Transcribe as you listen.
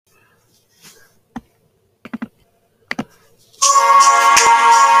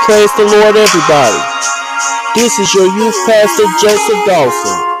Praise the Lord, everybody. This is your youth pastor, Joseph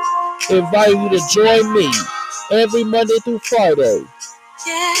Dawson, inviting you to join me every Monday through Friday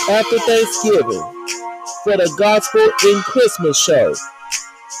after Thanksgiving for the Gospel in Christmas show.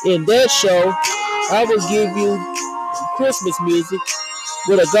 In that show, I will give you Christmas music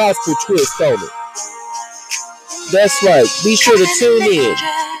with a gospel twist on it. That's right. Be sure to tune in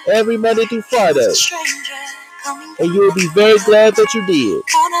every Monday through Friday, and you will be very glad that you did.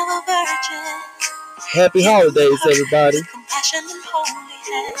 Happy holidays, everybody.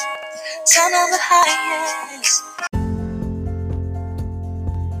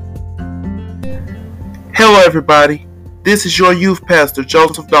 Hello, everybody. This is your youth pastor,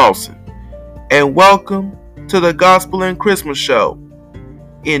 Joseph Dawson, and welcome to the Gospel and Christmas Show.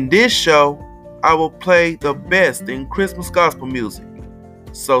 In this show, I will play the best in Christmas gospel music.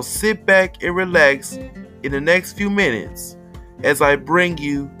 So sit back and relax in the next few minutes as I bring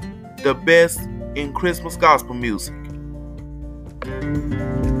you the best in Christmas gospel music.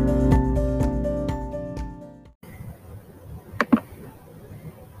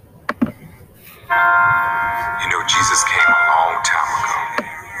 You know, Jesus came a long time ago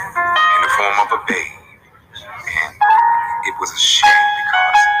in the form of a babe. And it was a shame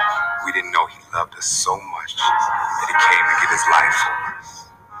because we didn't know he loved us so much that he came to give his life for us.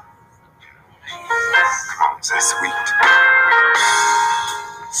 Come on, say sweet.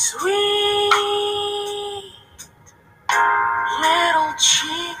 Sweet little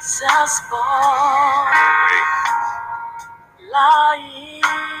Jesus born, lying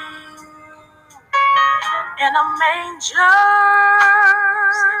in a manger.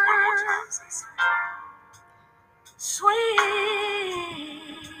 Say it one more time. Say sweet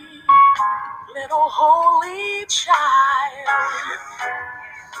little holy child.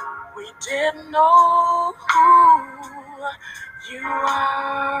 We didn't know who you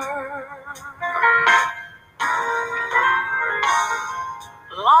are.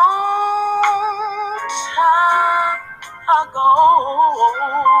 Long time ago,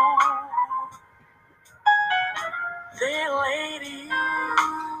 they laid you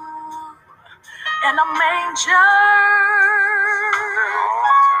in a manger.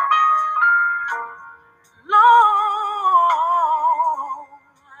 Long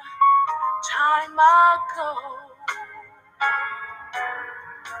time ago,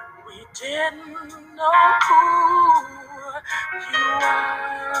 we didn't know who you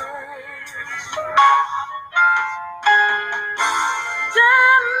were.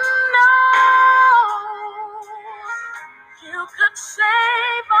 Didn't know you could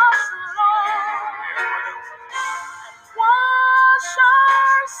save us, Lord, wash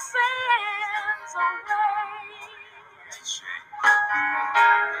our sins away.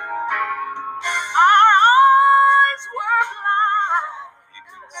 Our eyes were blind,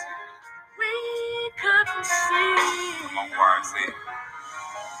 we couldn't see. come on, choir, say it.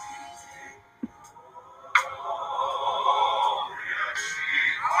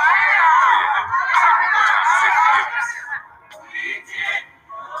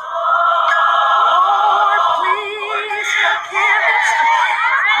 Lord, please forgive us.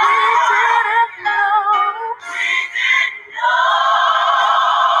 We didn't know.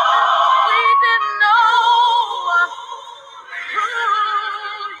 We didn't know who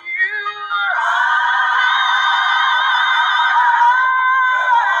you are.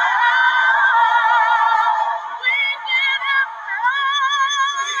 We didn't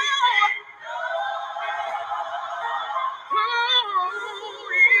know who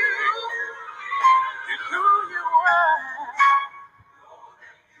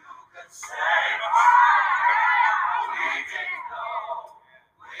you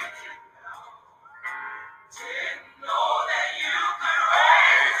were.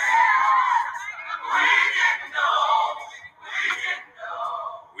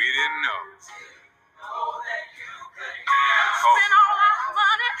 We didn't know. Spent all our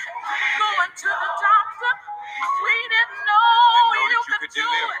money going to the doctor. We didn't know you could do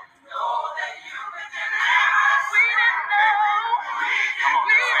it. We didn't know.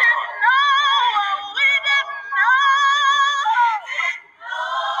 We didn't know. We didn't know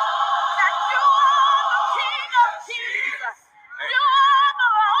that you are the King of Kings. You are the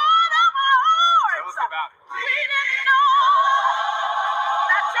Lord of Tell Lords. us about it. We didn't know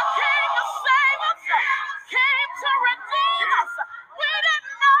that you came to save us, came to redeem us. We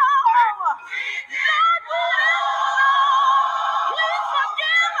didn't know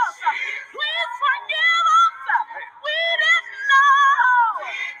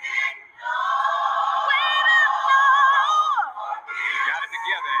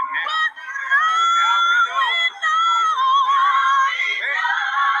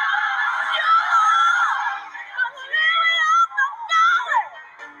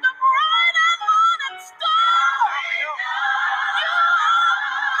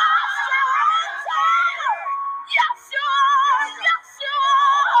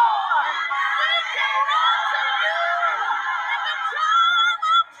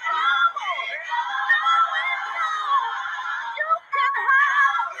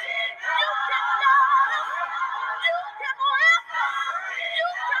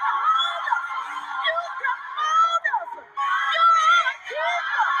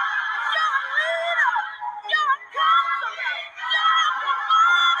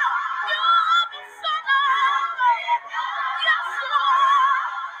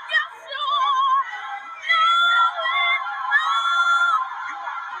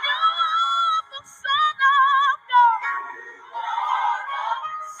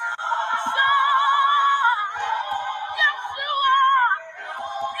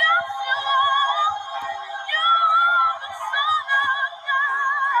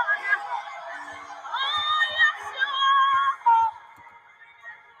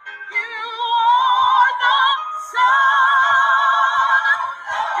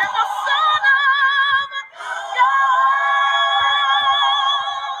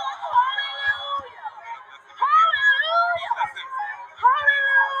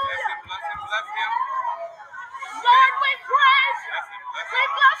We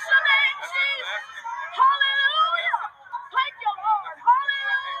bless your name, Jesus. Hallelujah. Thank you, Lord.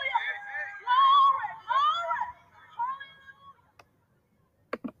 Hallelujah. Glory, glory.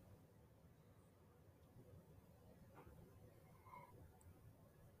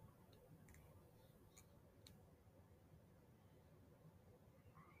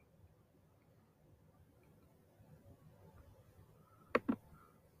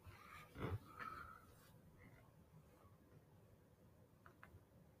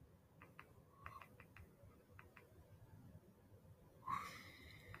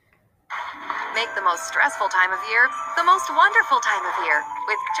 Make the most stressful time of year the most wonderful time of year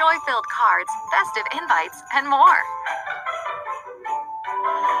with joy-filled cards, festive invites, and more.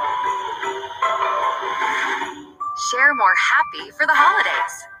 Share more happy for the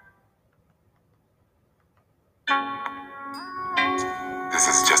holidays. This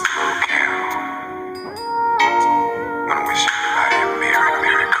is just a little carol. I want to wish everybody a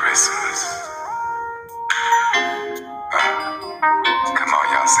Merry Christmas. Come on,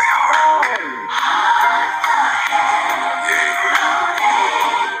 y'all, say hark. Yeah.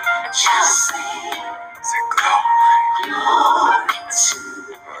 Just say glory. Glory to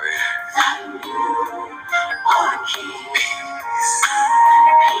the newborn King.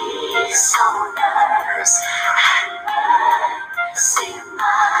 Peace on earth. Mercy. Mercy,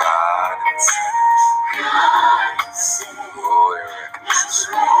 God and sinners. God and sinners. Oh,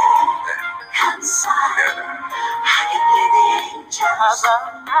 reconcile. I can hear the angels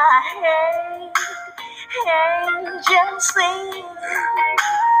above my head. Angels sing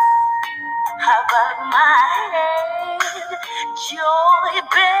above my head. Joy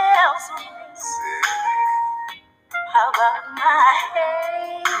bells ring above my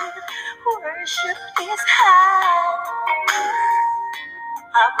head. Worship is high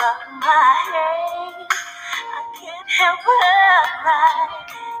above my head. I can't help but cry.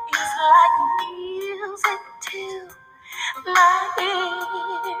 It's like music to my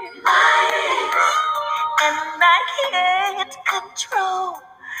ears. And I can't control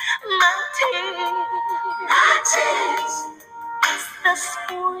my tears. It's the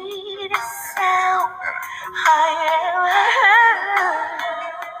sweetest sound I ever heard.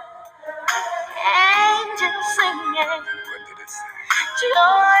 Angels singing. What did it say?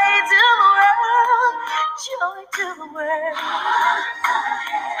 Joy to the world, joy to the world.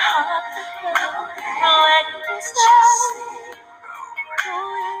 Like the sun,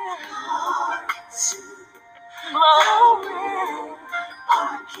 glory,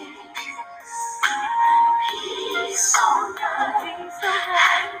 peace on earth,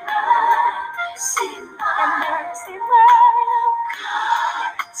 and mercy,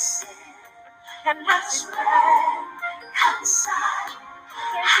 and mercy, reconcile.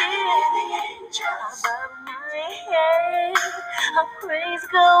 I hear the angels above my head, a praise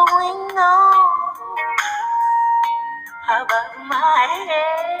going on above my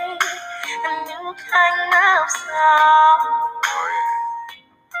head, a new kind of song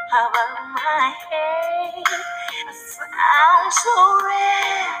above my head, a sound so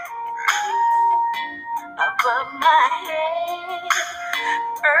rare above my head.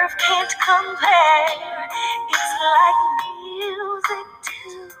 Earth can't compare. It's like music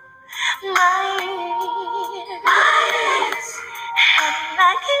to my ears. And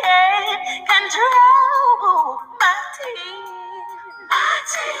I can't control my tears.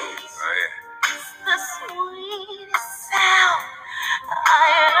 It's the sweetest sound I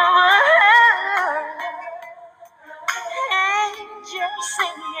ever heard. Angels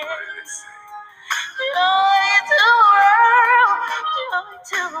singing. Joy to the world, joy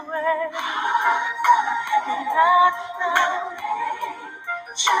to the world. And I found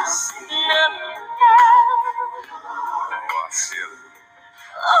just enough.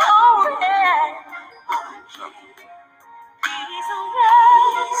 Oh, yeah. Peace on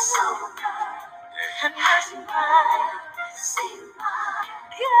earth, and mercy mine.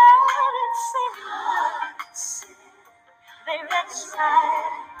 God and sin, they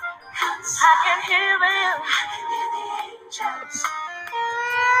reconcile. I can hear them. I can hear the angels.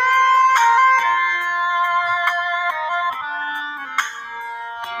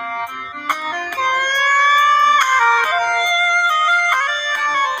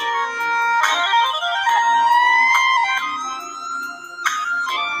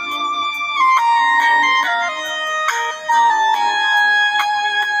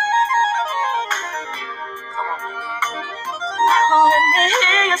 Oh, let me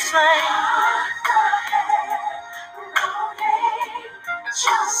hear you sing.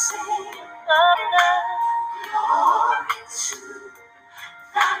 Just sing of love. Glory to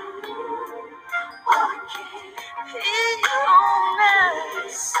the newborn King. Peace on earth.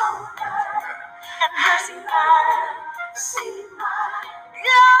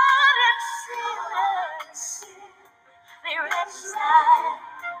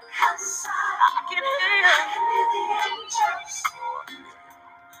 hear the angels.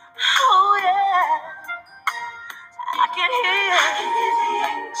 Oh yeah, I can hear the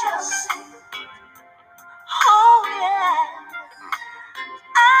angels sing. Oh yeah,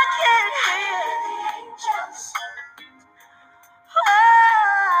 I can hear the angels. Oh,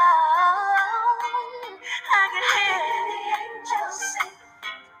 I can hear the angels sing.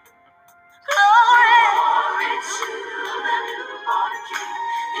 Glory, glory to the newborn King.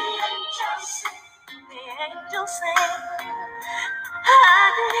 The angels sing. The angels sing.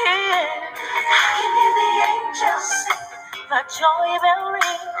 I can hear the angels sing. The joy bell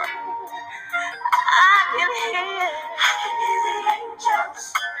ring. I can hear the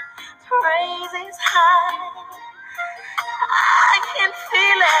angels. Praise is high. I can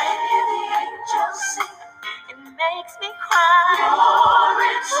feel it. The angels sing. It makes me cry.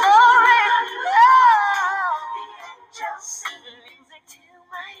 Glory, glory, love. The angels sing. Music to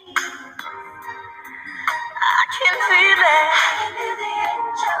my ears. I can feel it. The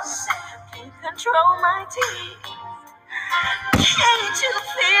angels sing. Can't control my tears. Can't you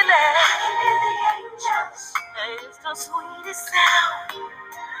feel it? The angels. It's the sweetest sound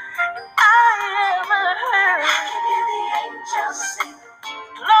I ever heard. The angels sing.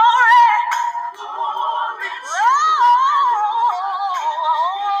 Glory, glory,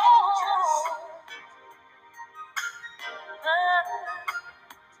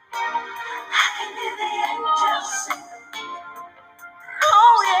 I can hear the angels sing.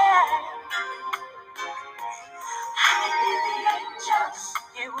 Oh yeah, I can hear the angels.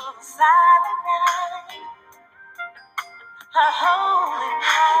 It was a silent night, a holy night.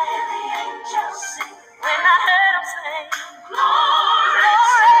 I can hear the angels sing. When I heard them sing, glory,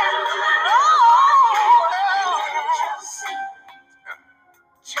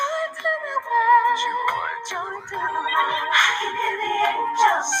 joy to the world, joy to the world. I can hear the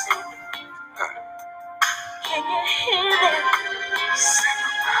angels sing. Can you hear them? Sing.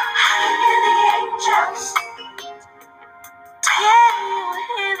 I can hear the angels. Can you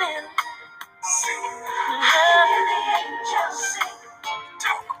hear them? Sing. I can hear the angels sing.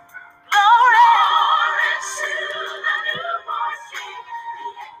 Talk. Glory to the newborn King. The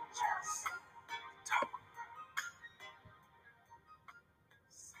angels sing. Talk.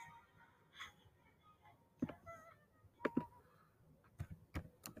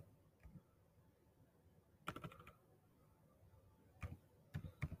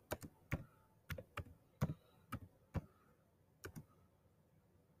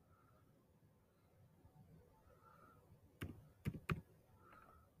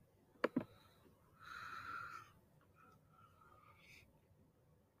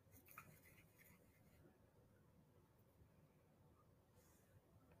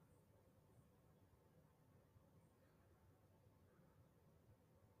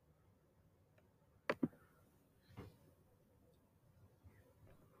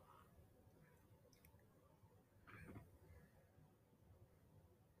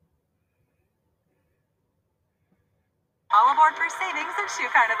 All aboard for savings at Shoe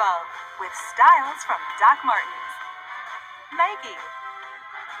Carnival with styles from Doc Martens, Nike,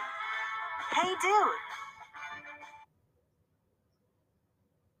 Hey Dude,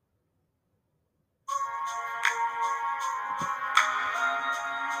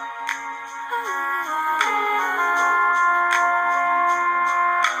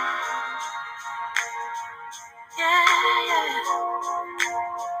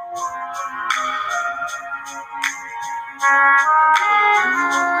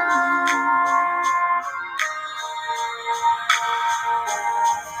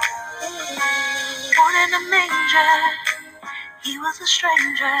 Born in a manger, he was a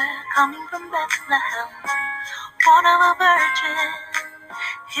stranger coming from Bethlehem. Born of a virgin,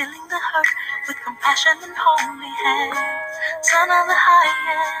 healing the hurt with compassion and holy hands. Son of the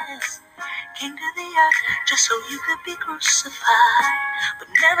highest, came to the earth just so you could be crucified. But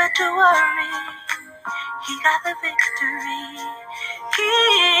never to worry, he got the victory. He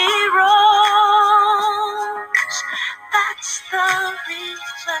rose. That's the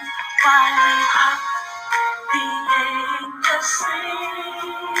reason why we hark the angels sing.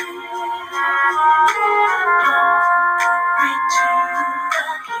 Glory to the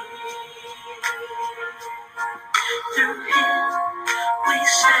King. Through him we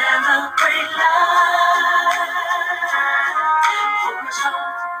celebrate life. For us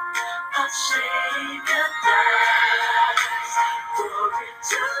all, our Savior dies. Glory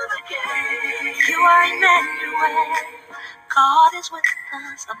to the King. You are Emmanuel. God is with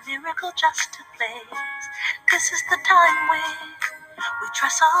us, a miracle just to place. This is the time when we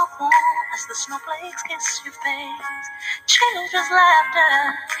dress up warm as the snowflakes kiss your face. Children's laughter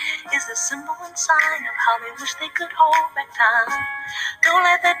is the symbol and sign of how they wish they could hold back time. Don't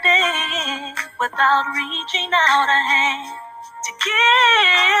let that day end without reaching out a hand to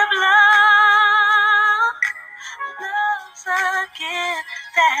give love. Love's a gift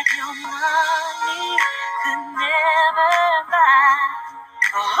that your money could never buy.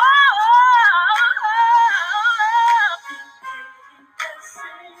 Oh, love.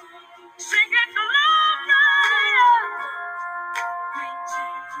 Sing it glory.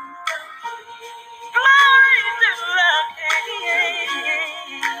 Glory to the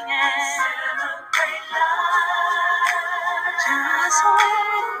King. Celebrate life. To us all,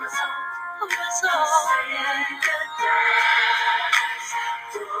 yeah.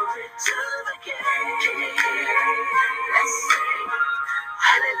 Glory to the King. Let's sing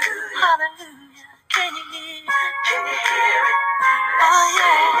hallelujah. Hallelujah. Can you hear it? Can you hear it? Oh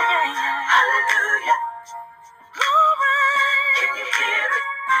yeah. Hallelujah. Glory. Can you hear it?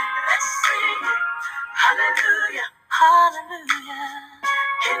 Let's sing it. Hallelujah. Hallelujah.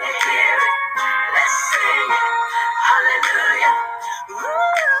 Can you hear it? Let's sing it. Hallelujah.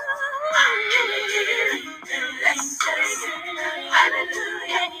 Can you hear it? Let's sing it.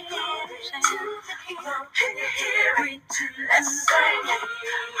 Hallelujah. Can you hear it? Can you hear it? Let's sing it.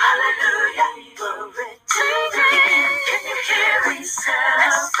 Hallelujah. Glory to the King. Can you hear it?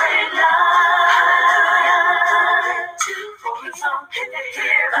 Let's sing it. Hallelujah. To the King. Can you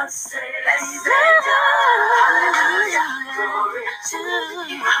hear us say? Let's sing it. Hallelujah. Glory to the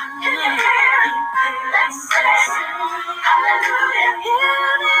King. Can you hear it? Let's sing it. Hallelujah.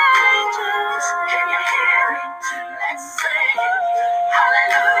 Hear the angels. Can you hear it? Let's sing it.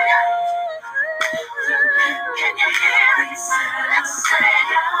 Hallelujah. Can you hear it? Let's sing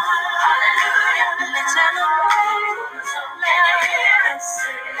it. Hallelujah. Let's celebrate. Can you hear it?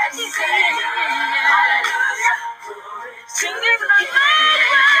 Let's sing it. Hallelujah. Sing it to the King. Let's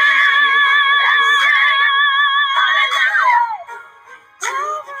sing it. Hallelujah.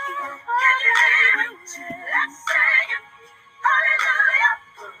 Can you hear it? Let's sing it. Hallelujah.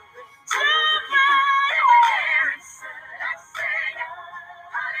 To the King. Can you hear it? Let's sing it.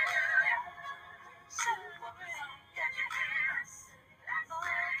 Hallelujah. To the King. Can you hear it? Let's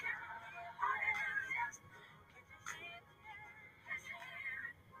sing it. Hallelujah. Can you hear it? Can you hear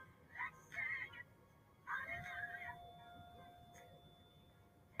it? Let's sing it. Hallelujah.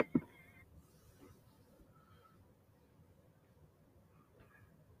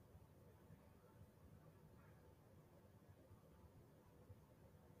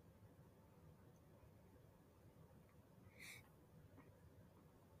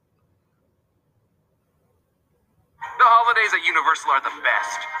 The holidays at Universal are the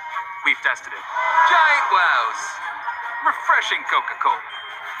best. We've tested it. Giant wows. Refreshing Coca-Cola.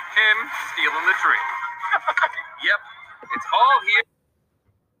 Him stealing the tree. Yep, it's all here.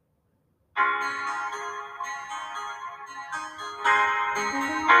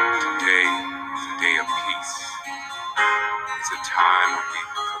 Today is a day of peace. It's a time when we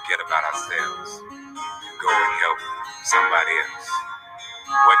forget about ourselves and go and help somebody else.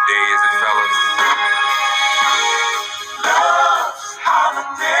 What day is it, fellas? Love's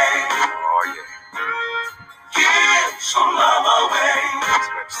holiday. Oh, yeah. Give some love away.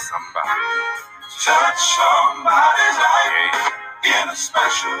 Touch somebody. Touch somebody's life in a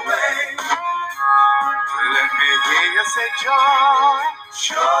special way. Let me hear you say joy.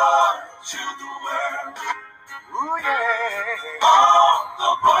 Joy to the world. Ooh, yeah. All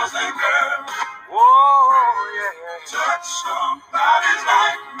the boys and girls. Oh, yeah. Touch somebody's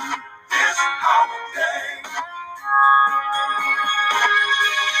life this holiday.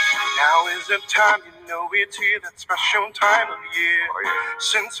 Now is the time, you know it's here, that special time of year. Oh, yeah.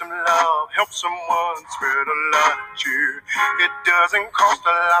 Send some love, help someone, spread a lot of cheer. It doesn't cost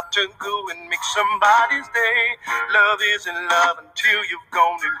a lot to go and make somebody's day. Love isn't love until you've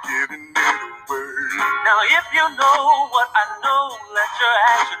gone and given it away. Now if you know what I know, let your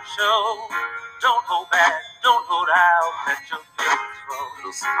action show. Don't hold back, don't hold out, let your feelings flow.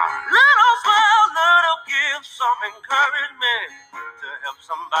 Little smile. Little smile, little give some encouragement to help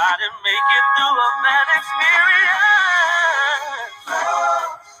somebody make it through a bad experience.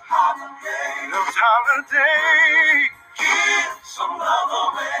 Love's holiday. Love's holiday. Give some love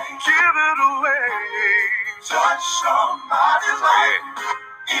away. Give it away. Touch somebody's life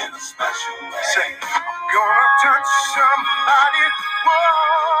in a special way. Say, I'm gonna touch somebody.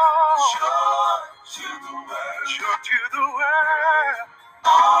 Whoa. Sure to the world. Sure to the world.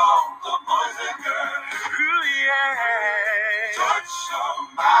 All the boys and girls. Ooh, yeah. Touch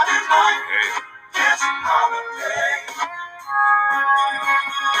somebody's life this holiday.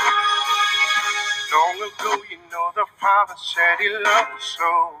 Long ago, you know, the Father said He loved us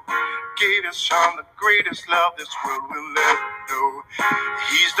so. Gave His Son the greatest love this world will ever know.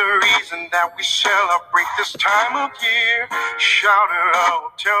 He's the reason that we celebrate this time of year. Shout it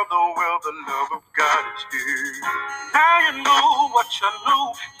out, tell the world the love of God is here. Now you know what you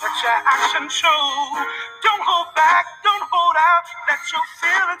know, let your action show. Don't hold back, don't hold out, let your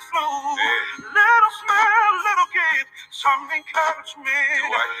feelings flow. Little smile, little gift, some encouragement.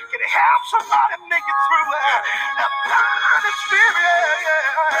 Can help somebody make it through a blind experience.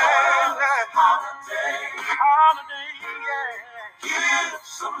 Holiday, yeah. Give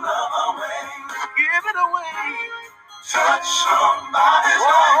some love away. Give it away. Touch somebody's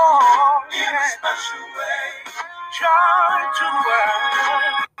life in a special way. Joy to the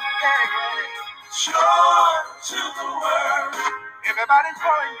world. Yeah. Joy to the world. Everybody's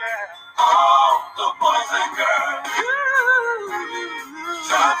going, yeah. All the boys and girls.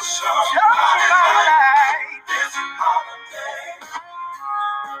 Touch somebody's life this holiday.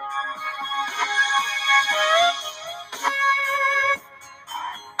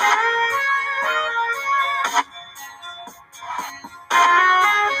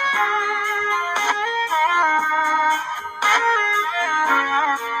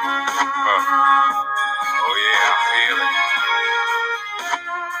 Oh yeah, I feel it.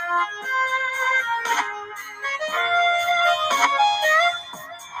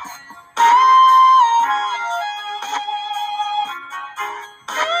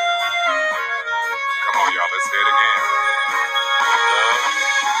 Come on, y'all, let's say it again.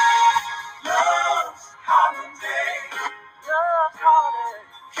 Love's holiday. Love's holiday.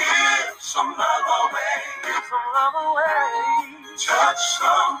 Give some love away. Give some love away. Touch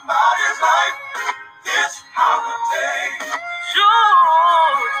somebody's life this holiday.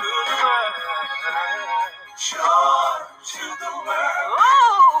 Joy to the world. Joy to the world.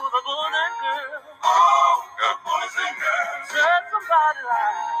 Oh, the boys and girls. Oh, the boys and girls. Touch somebody's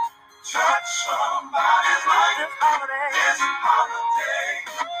life. Touch somebody's life this holiday. This holiday.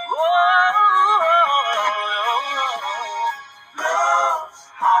 Love's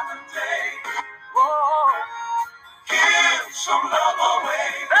holiday. Whoa. Give some love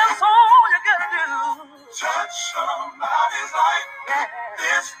away. That's all you gotta do. Touch somebody's life. Yeah.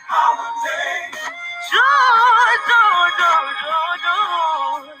 This holiday. Joy, joy, joy, joy,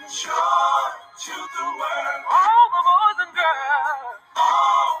 joy. Joy to the world. All the boys and girls.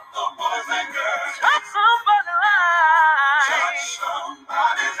 All the boys and girls. Touch somebody's life. Touch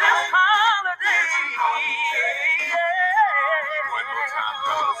somebody's life. This holiday. This holiday. Yeah. One more time,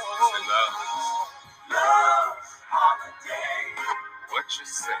 fellas. Say love. Love's holiday. What you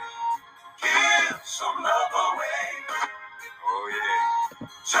say? Give some love away. Oh yeah.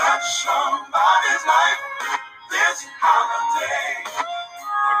 Touch somebody's life this holiday.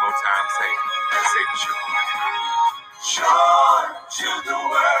 One more time, say joy. Joy to the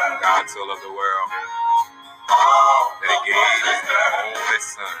world. God so loved the world that He gave His only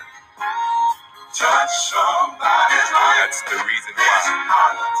Son. Touch somebody's life. That's the reason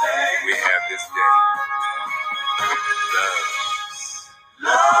why we have this day.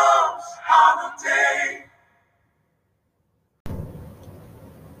 Love's holiday.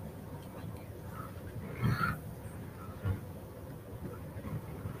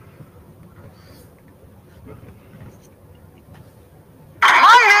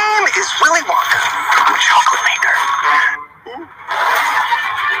 My name is Willy Wonka, chocolate maker.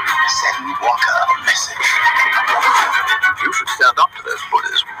 Send Wonka a message. You should stand up to those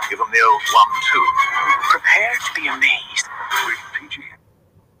bullies. Give them the old 1-2. Prepare to be amazed. Rated PG.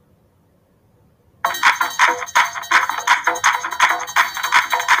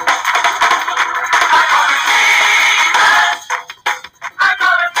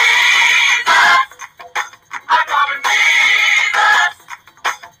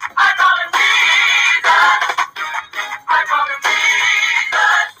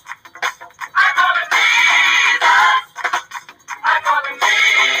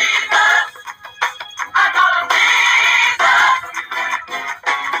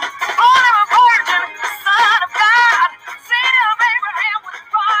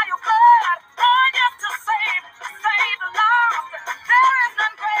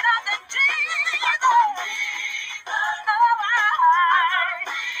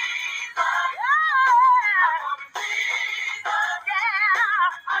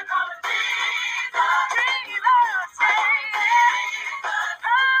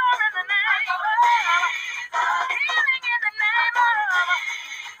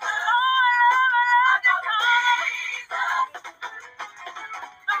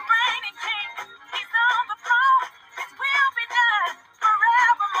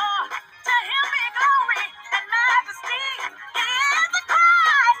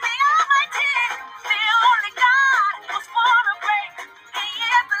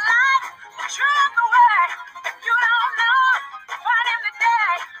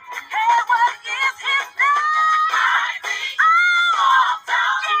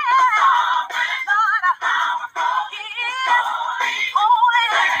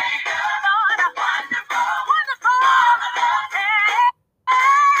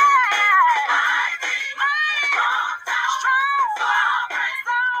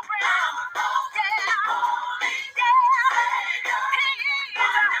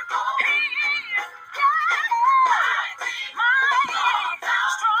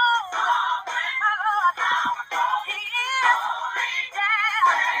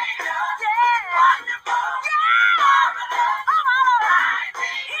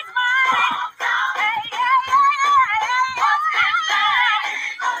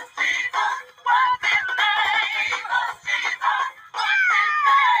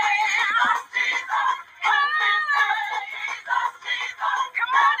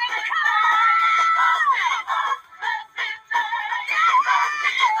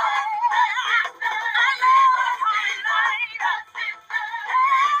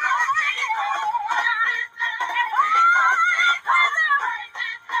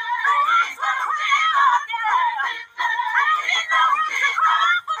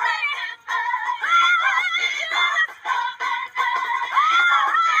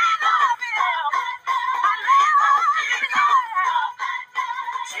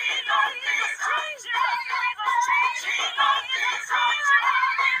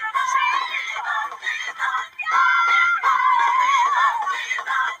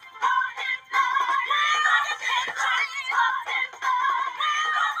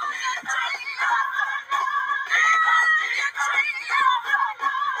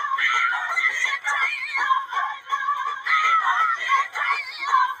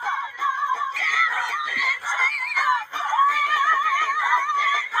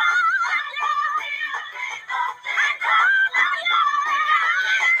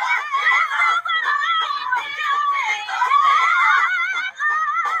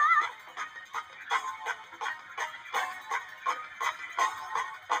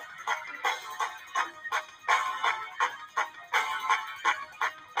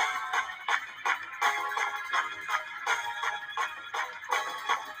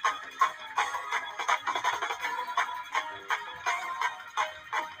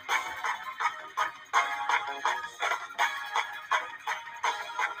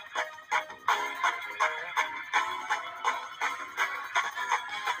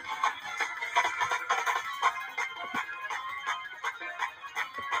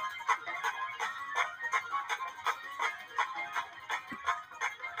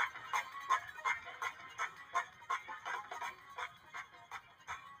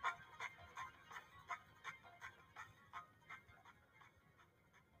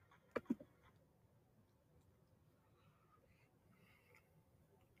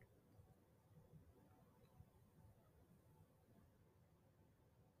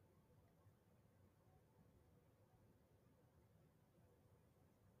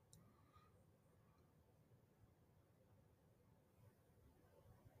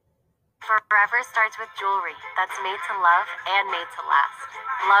 Forever starts with jewelry that's made to love and made to last.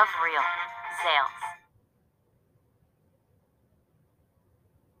 Love real. Zales.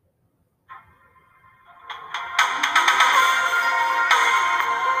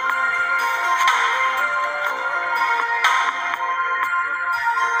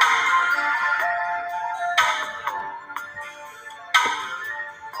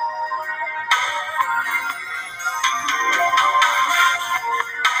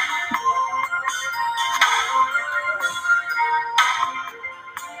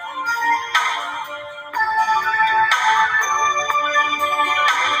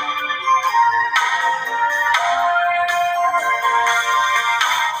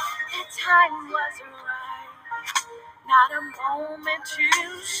 Time was right, not a moment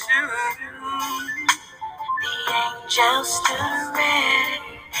too soon. The angels stood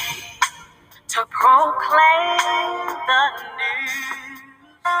ready to proclaim the news.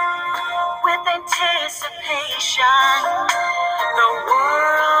 With anticipation, the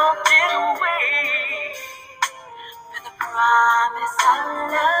world did wait for the promise of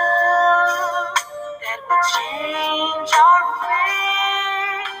love that would change our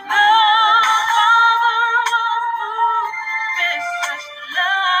fate. The Father was moved with such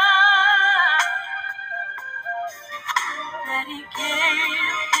love that He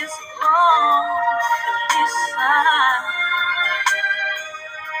gave His only Son,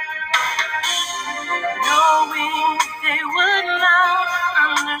 knowing they would not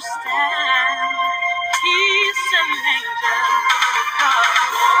understand. He sent angels to come.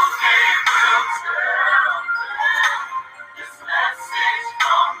 Oh, Gabriel, tell them this message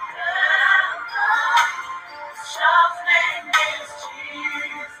from heaven. His child's name is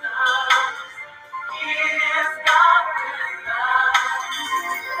Jesus. He is God with us.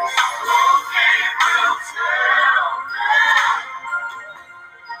 Oh, Gabriel, tell them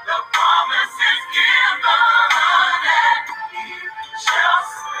the promise is given and He shall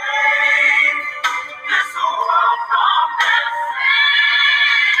save this world from their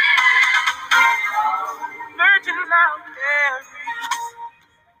sin. Virgins now carries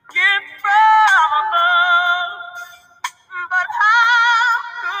gift from above, but how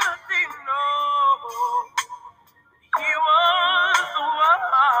could they know He was the one?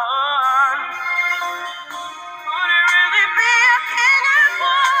 Could it really be a king and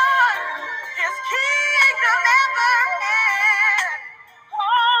one? His kingdom never ends.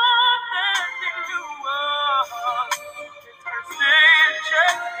 All that they knew was His first day in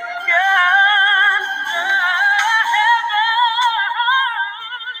just began. Heaven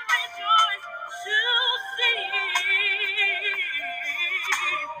rejoice to see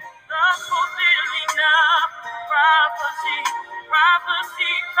the fulfilling of prophecy,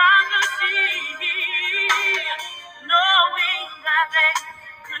 prophecy, prophecy, knowing that they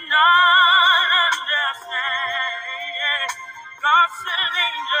could not understand. God sent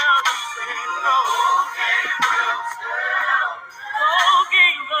angels to say, go, Gabriel, tell them. Go,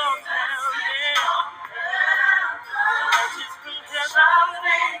 Gabriel, tell them. That His child's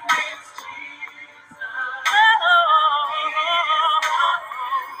name is Jesus.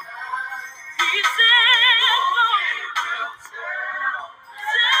 He said, go, Gabriel,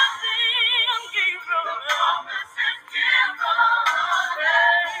 tell them, Gabriel, the promise is given.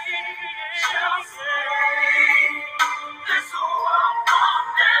 Shall save this world from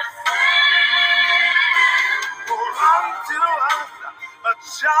their sin.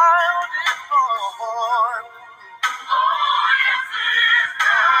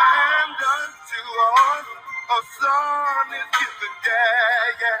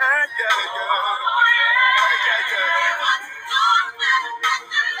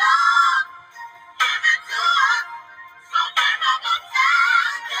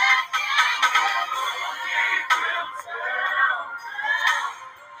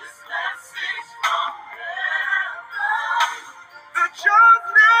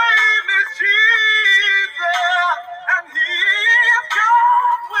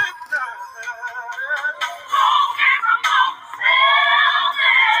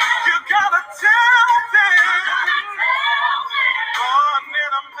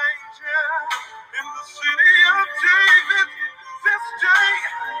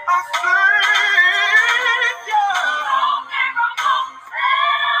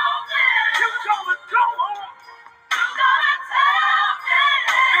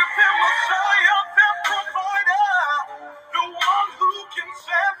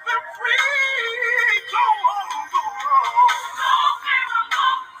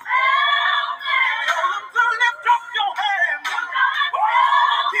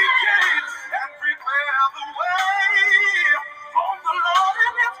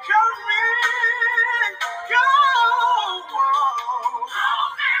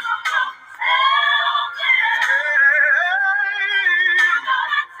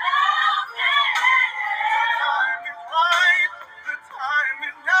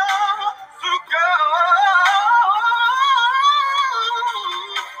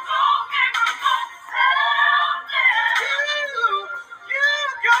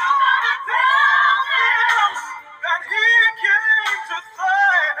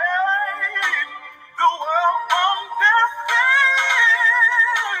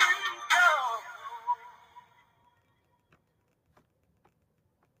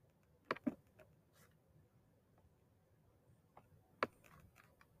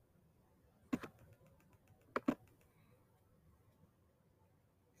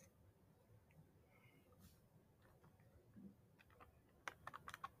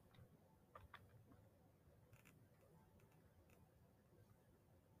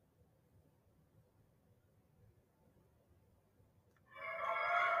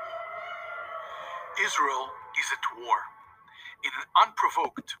 Israel is at war in an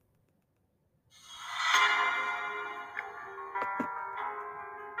unprovoked.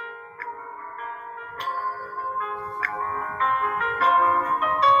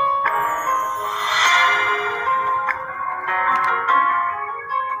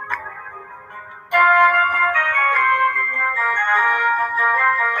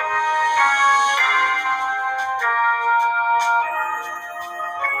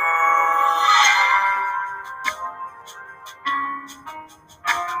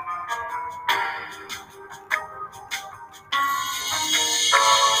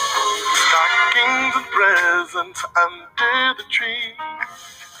 Stockings and presents under the tree.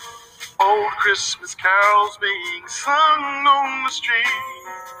 Old Christmas carols being sung on the street.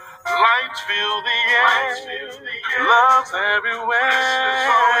 Lights fill the air. Love's everywhere.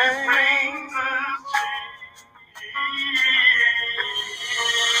 Christmas always brings us cheer.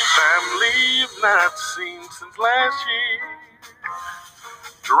 Family you've not seen since last year.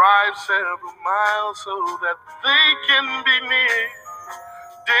 Drive several miles so that they can be near.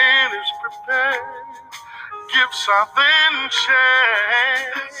 Dinner's prepared, gifts are then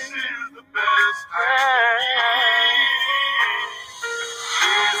shared. This is the best time.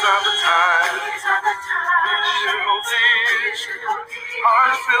 These are the times we should hold dear.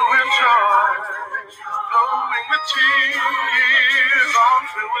 Hearts filled with joy, flowing with tears,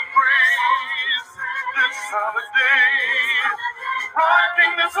 arms filled with praise. This holiday,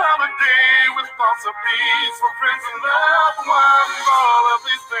 rocking this holiday with thoughts of peace for friends and loved ones. All of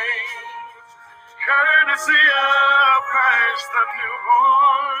these things, courtesy of Christ the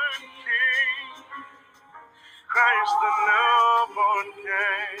newborn King. Christ the newborn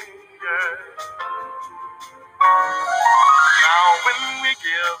King. Yeah. Now when we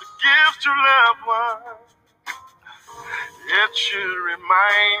give a gift to loved ones, it should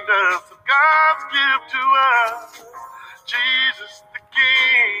remind us of God's gift to us. Jesus the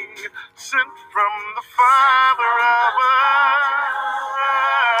King, sent from the Father above.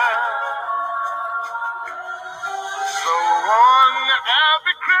 So on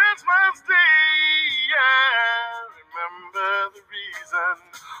every Christmas day, yeah, remember the reason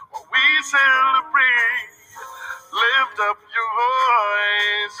why we celebrate. Lift up your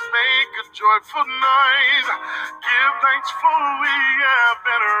voice, make a joyful noise, give thanks for we have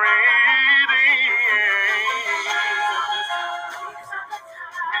been reading.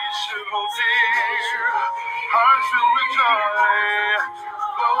 We should hold dear, hearts filled with joy,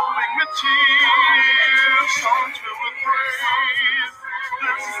 flowing with tears, songs filled with praise.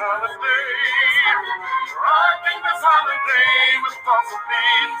 This holiday, rocking this holiday with thoughts of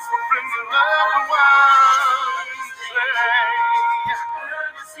peace for friends and loved ones.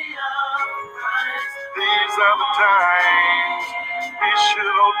 These are the times we should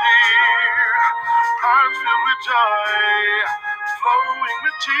hold dear, hearts filled with joy, flowing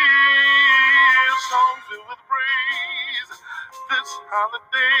with tears, songs filled with praise. This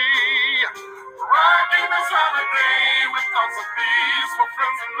holiday, rocking this holiday with thoughts of peace for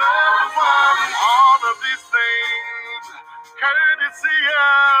friends and loved ones. All of these things, courtesy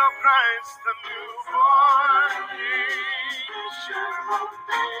of Christ the newborn King.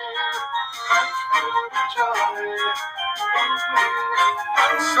 Joy,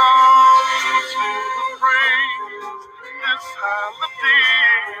 songs filled with praise. This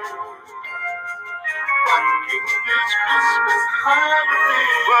holiday, rocking this Christmas holiday.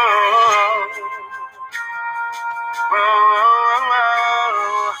 Whoa, whoa,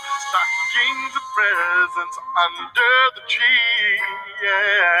 whoa. Stockings and presents under the tree.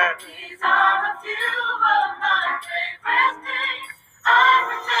 Yeah. These are a few of my favorite things.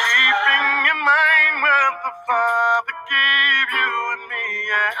 Keeping in mind what the Father gave you and me.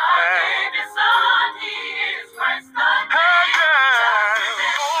 Yeah. God gave His Son, He is Christ the King. Hey,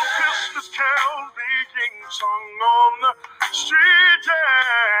 yeah. Old Christmas carols being sung on the street.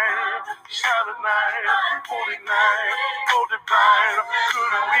 Yeah. Silent night, holy night, oh divine,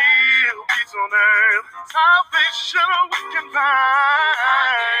 good and real peace on earth, salvation we can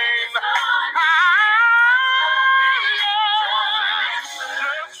find.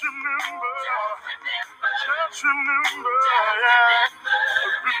 Just remember, yeah.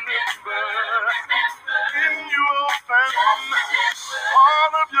 Remember, in you open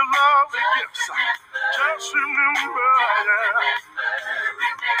all of your lovely gifts. Just remember, yeah.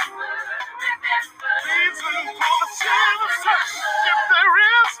 Reason for the sin of such, if there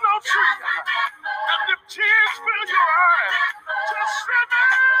is no tree, and if tears fill your eyes, just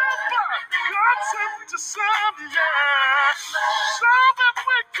remember, God sent to Son, yeah, so that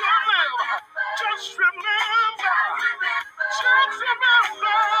we could live. Just remember,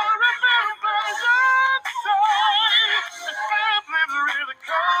 remember, yeah.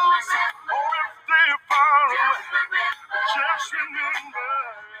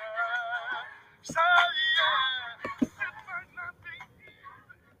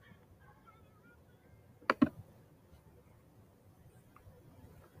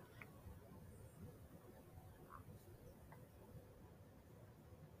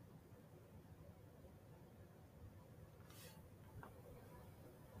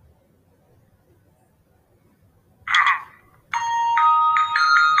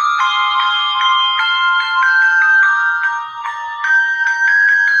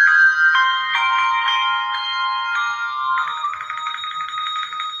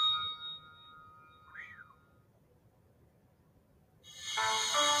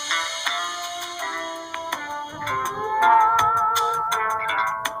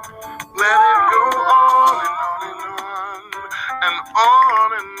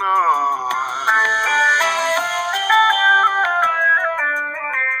 on and on.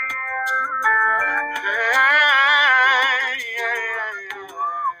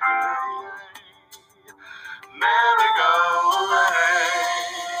 Never go away.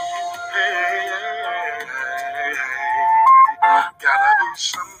 Gotta be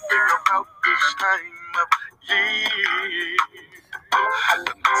something about this time of year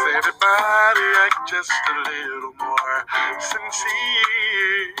that makes everybody act just a little more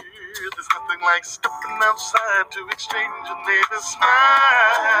sincere. There's nothing like stepping outside to exchange a neighbor's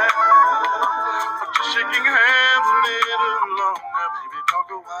smile. But just shaking hands a little longer, maybe talk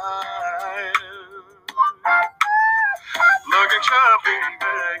a while. Lugging shopping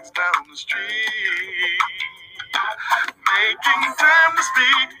bags down the street, making time to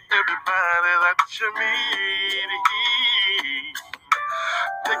speak everybody that you meet.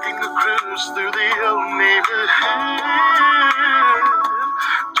 Taking a cruise through the old neighborhood,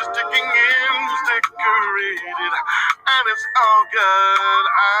 just taking in who's decorated, and it's all good.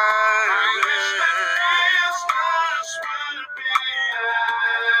 I wish that Christmas would be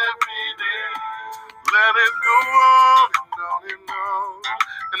every day. Let it go on and on and on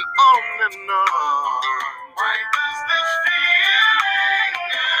and on and on. Why does this feeling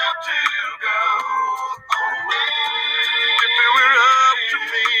have to go away? If it were up to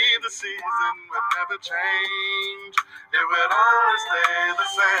me, the season would never change. It would always stay the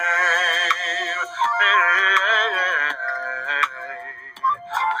same.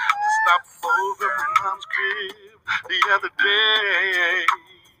 To stop over my mom's crib the other day,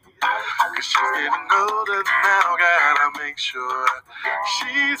 'cause she's getting older now, gotta make sure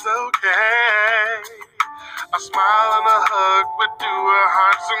she's okay. A smile and a hug would do her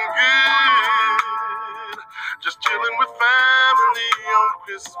heart some good. Just chilling with family on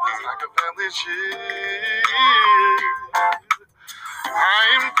Christmas like a family should.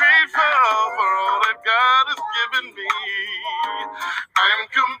 I am grateful for all that God has given me. I am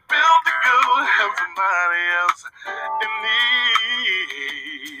compelled to go help somebody else in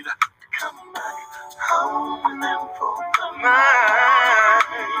need. Come back home and then for the night,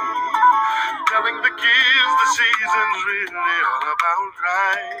 telling the kids the season's really all about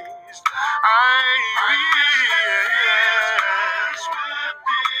Christ.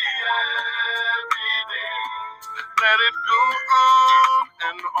 Let it go on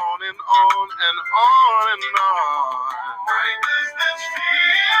and on and on and on and on. Why does this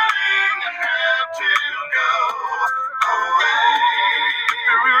feeling have to go away?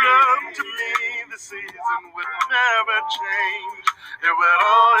 If it were up to me, the season would never change. It would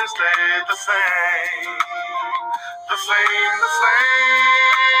always stay the same. The same, the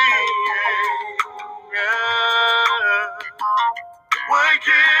same. Yeah. Why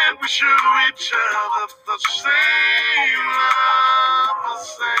can't we show each other the same love, the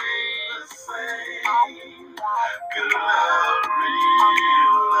same good love,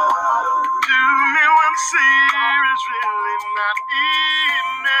 real love? Do me once a year is really not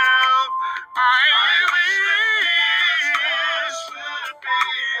enough. I wish this would be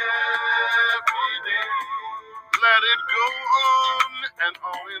every day. Let it go on and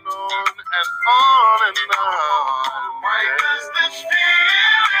on and on and on and on. Why does this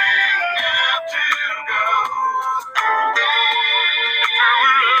feeling have to go away? If it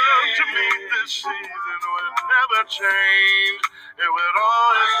were up to me, this season would never change. It would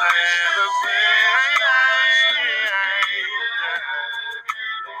always stay the same.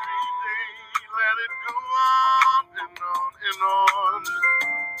 Let it go on and on and on.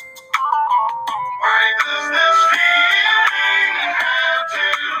 Why does this feeling have to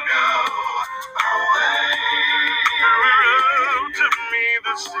go away? If it were up to me,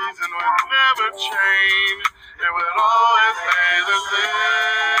 the season would never change. It would always stay the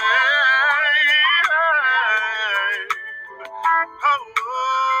same.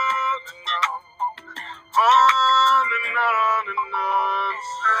 On and on and on.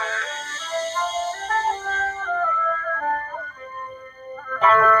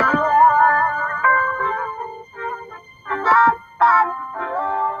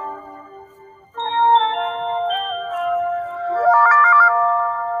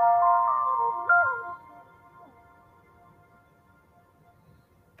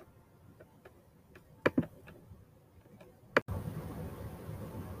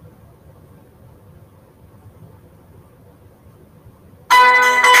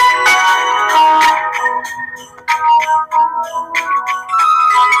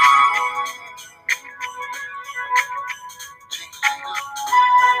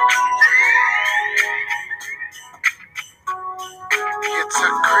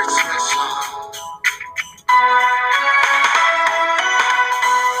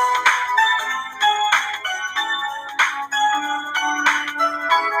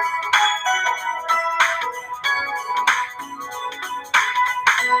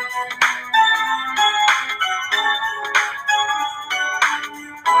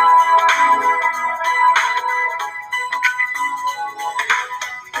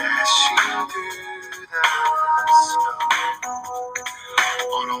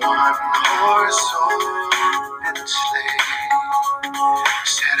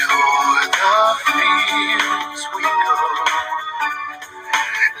 Said o'er the fields we go,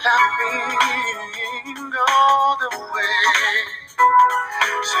 laughing all the way.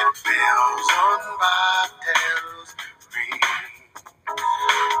 Said bells on bobtails ring,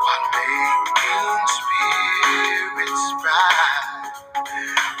 while making spirits bright.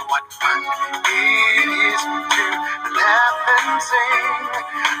 What fun it is to laugh and sing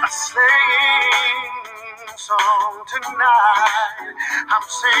a sleighing song tonight. I'm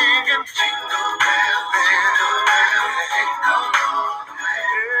singing jingle bell, jingle bell, jingle all the way.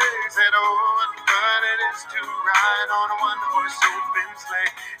 Hey, said oh, what fun it is to ride on a one-horse open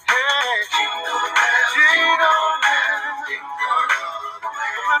sleigh. Hey, jingle bell, jingle bell, jingle all the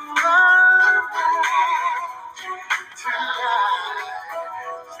way. What fun tonight.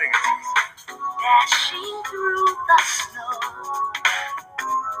 Sing it. Dashing through the snow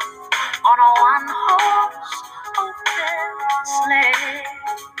on a one-horse open sleigh.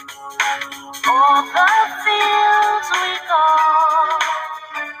 O'er the fields we go,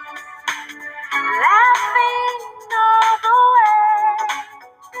 laughing all the way.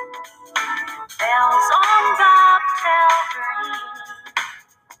 Bells on bobtail ring,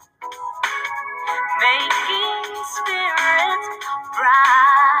 making spirits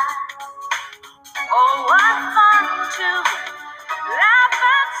bright. Oh, what fun to laugh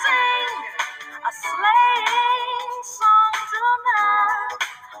and sing a sleighing song tonight.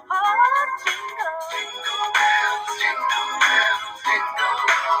 Oh, jingle, Jingle bells, jingle bells, jingle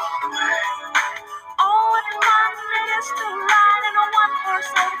all the way. oh, what fun it is to ride in a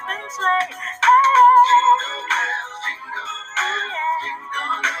one-horse open sleigh. Hey, Jingle bells, jingle bells, yeah, jingle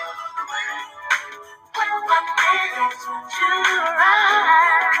all the way. what fun it is to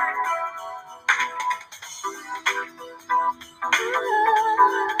ride.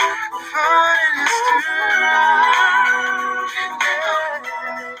 Fun it is to ride.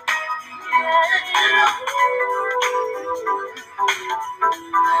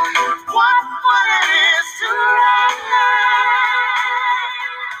 What fun it is to ride.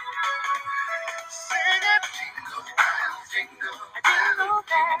 Sing it, jingle bells, jingle Jingle bells, jingle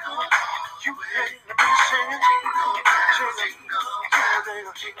bells. all the way. Let me sing it, jingle bells, jingle bells, jingle all the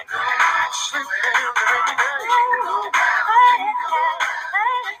way. Jingle bells, jingle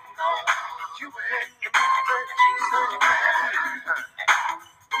bells, you way. Jingle bells.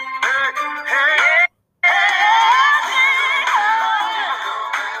 Hey, hey.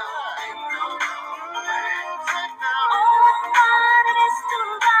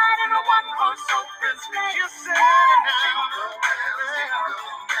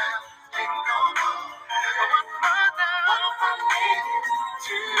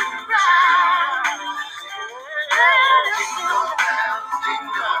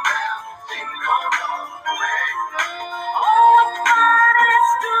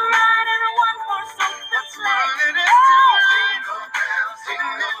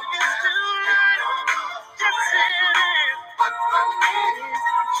 You said it now.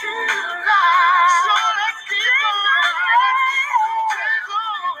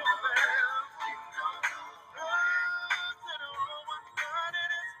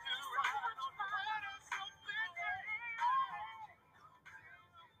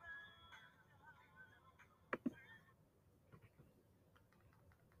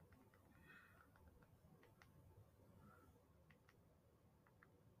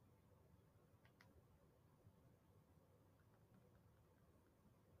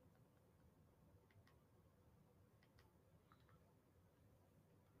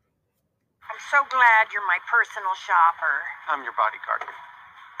 I'm so glad you're my personal shopper. I'm your bodyguard.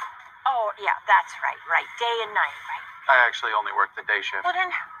 Oh, yeah, that's right. Day and night, right? I actually only work the day shift. Well,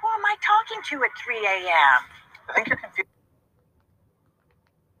 then who am I talking to at 3 a.m.? I think you're confused.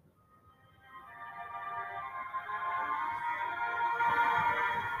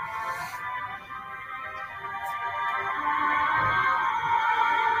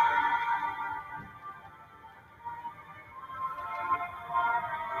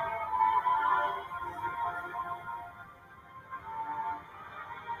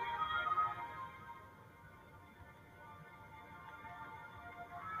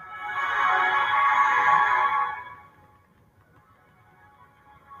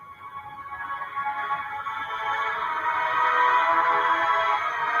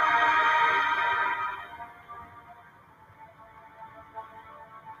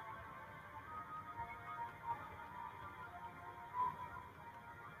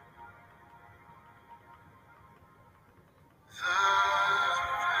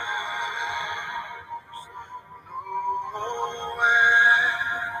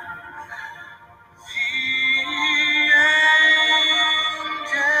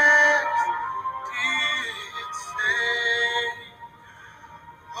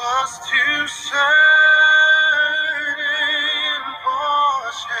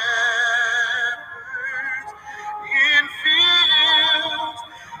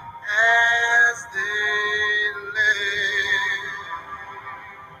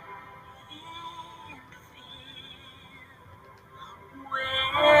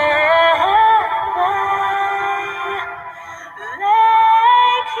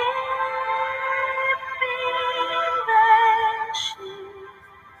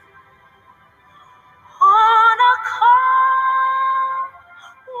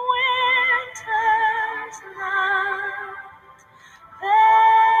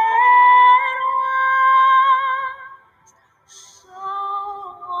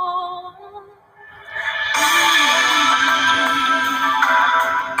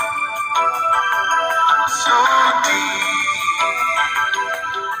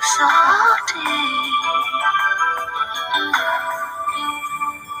 so deep.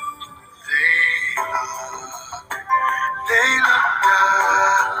 They looked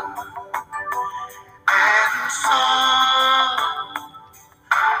up and saw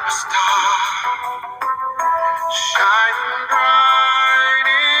a star shining bright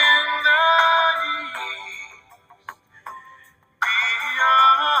in the east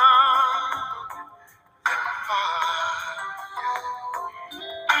beyond them far.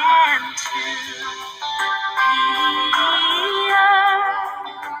 And to the earth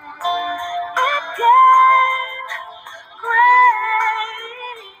it gave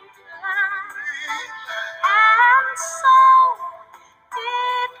great light, and so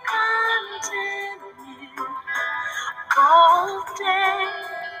it continued both day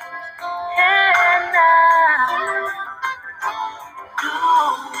and night. Nowhere,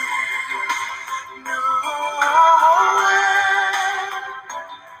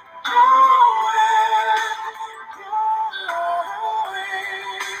 born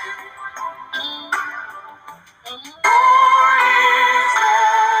is the King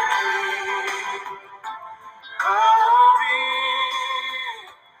of Israel.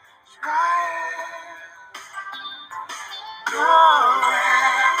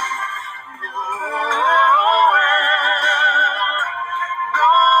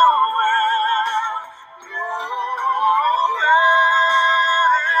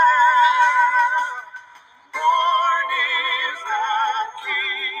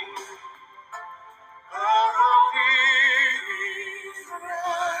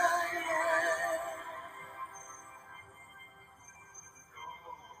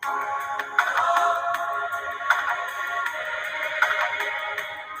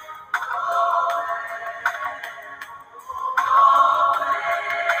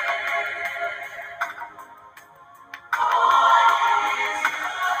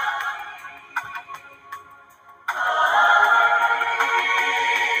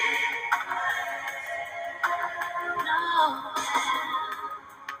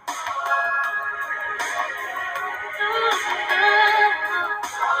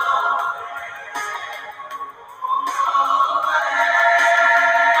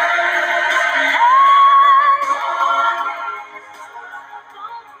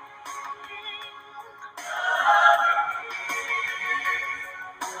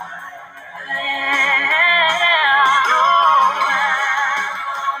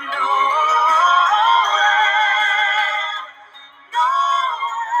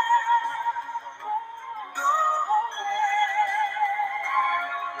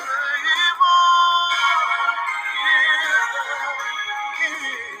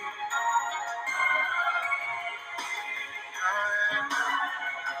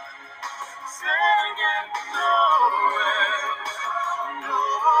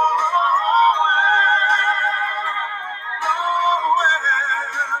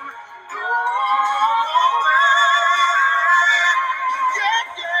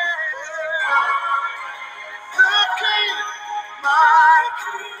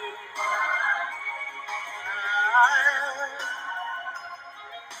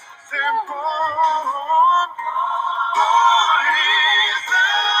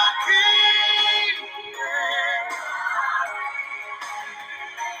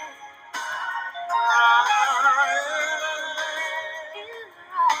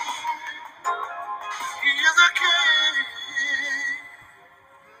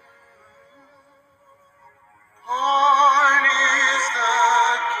 born is the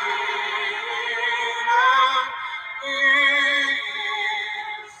King of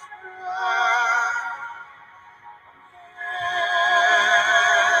Israel.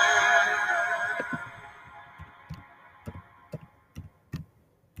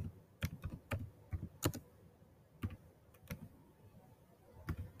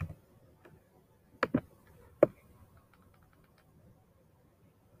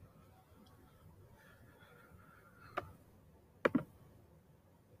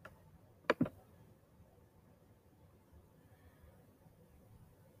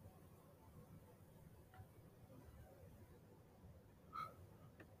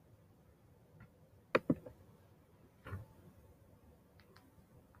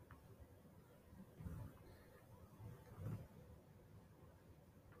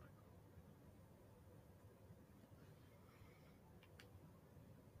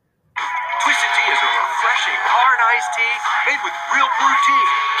 Twisted Tea is a refreshing hard iced tea made with real brewed tea.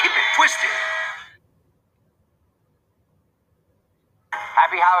 Keep it twisted.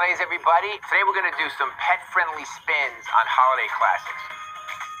 Happy holidays, everybody. Today we're going to do some pet-friendly spins on holiday classics.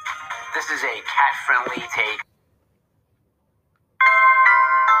 This is a cat-friendly take.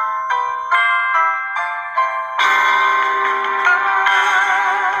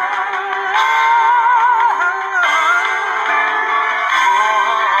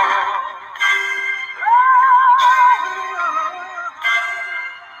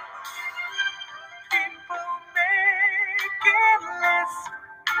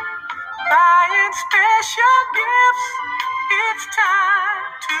 buying special gifts. It's time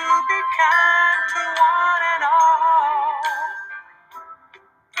to be kind to one and all.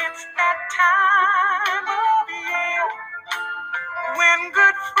 It's that time of year when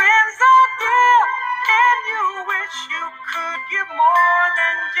good friends are there, and you wish you could give more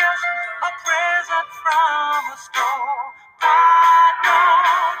than just a present from a store. Why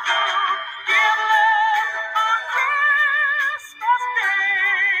don't you give love on Christmas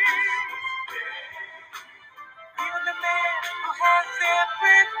Day? Even the man who has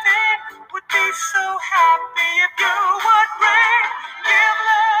everything would be so happy if you would bring give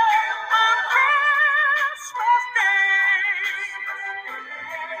love on Christmas Day.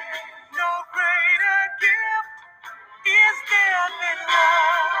 No greater gift is there than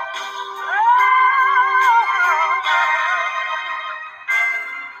love.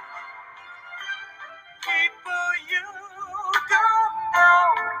 People you don't know,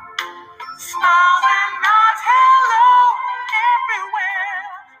 smiles and nods, hello everywhere.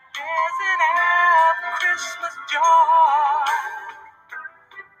 There's an air of Christmas joy.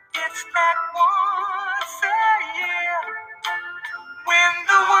 It's that once a year when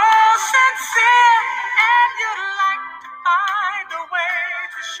the world's sincere, and you'd like to find a way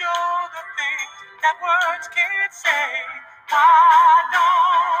to show the things that words can't say. Why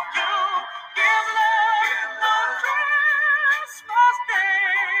don't you give love on Christmas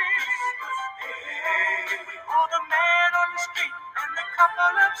Day? Oh, the man on the street and the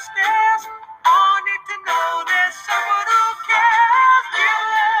couple upstairs all need to know there's someone who cares. Give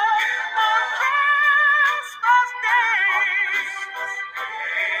love on Christmas Day.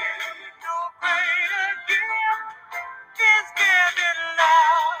 No greater gift is given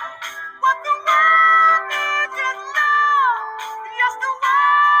love. What the world needs is love. Yes, the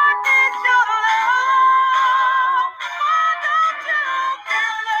world needs your love. Why don't you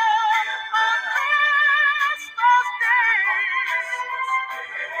give love on Christmas Day?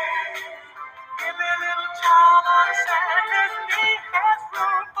 Every little child on Santa's knee has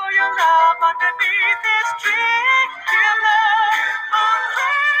room for your love underneath his tree. Give love on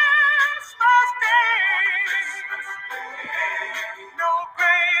Christmas Day. No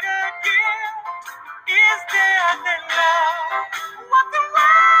greater gift is there than love. What the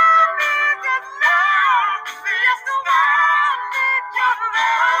world needs is love. Yes, the world needs your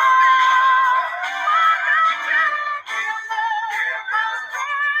love. Why don't you give love on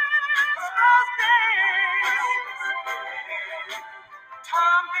Christmas Day?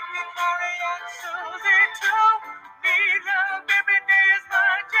 Tom, Dick, and Mary, and Susie too need love every day as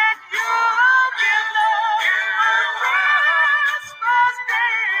much as you give love on Christmas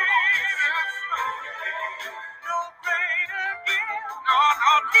Day. No greater gift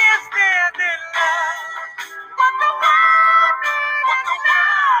is there than love. What the world needs is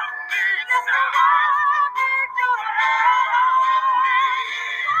love. Yes, the world needs your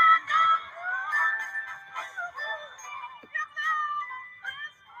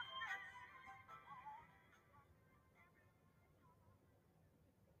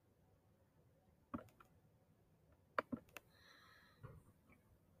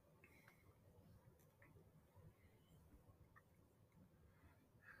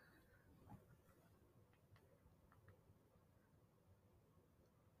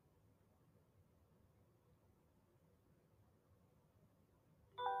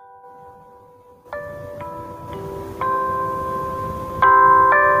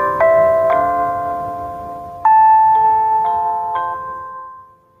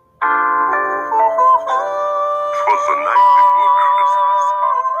Twas the night before Christmas, and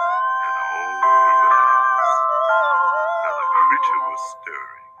all through the house, not a creature was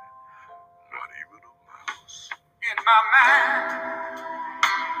stirring, not even a mouse. In my mind,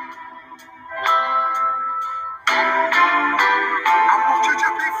 I want you to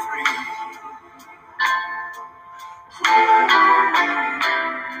be free.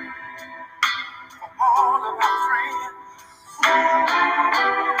 For all of our friends,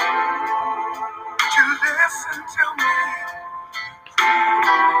 would you listen to me?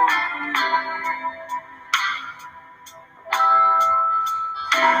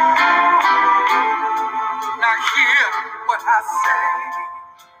 Now hear what I say.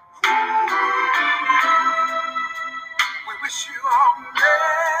 We wish you all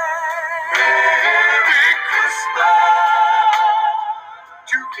Merry Christmas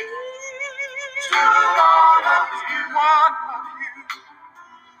to each one of you.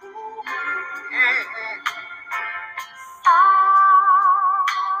 Yeah. Silent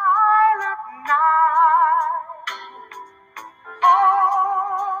night,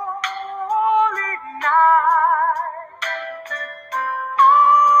 holy night.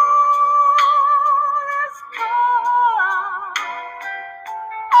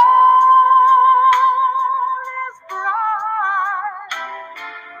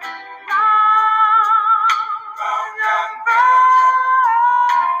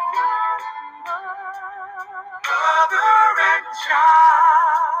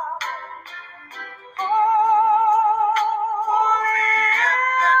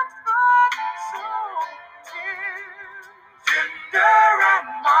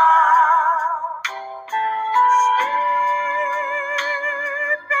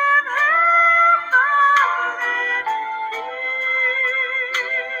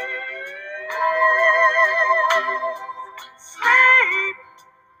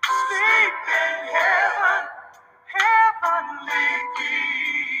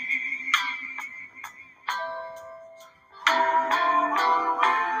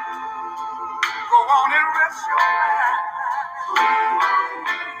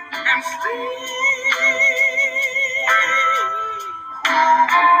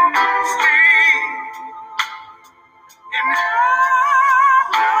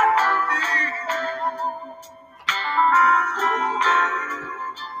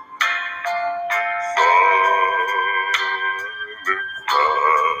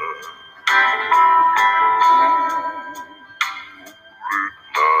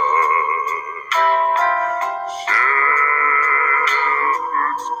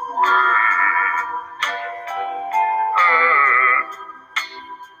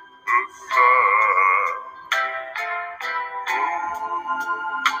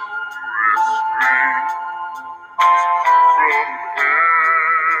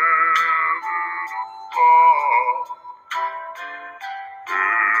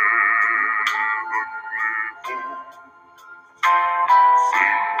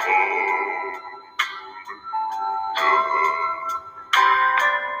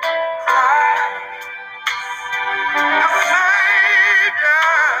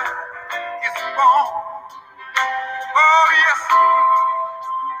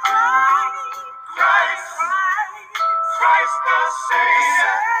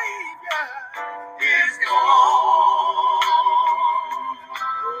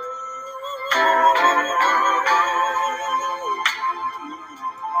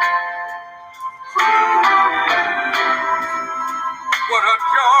 What a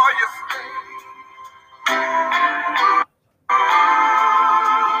joyous day.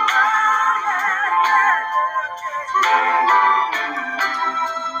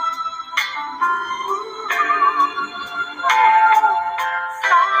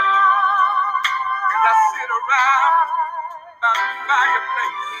 As I sit around by the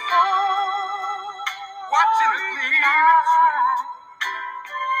fireplace, watching the gleaming tree.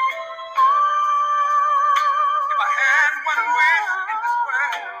 If I had one wish in this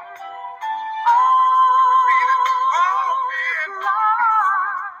world, be that all men would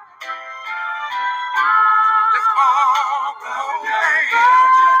be free. Let's all go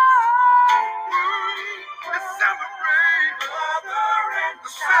angels. Let's celebrate the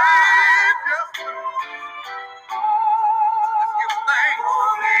Savior. Let's give thanks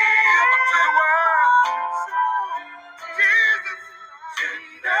unto the world. Jesus,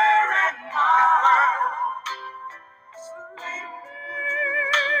 tender and mild.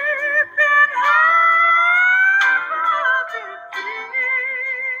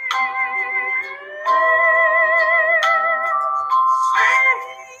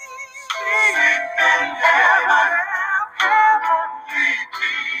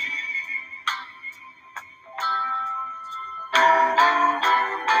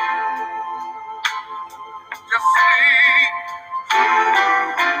 Just sleep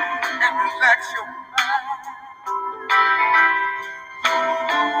and relax your mind.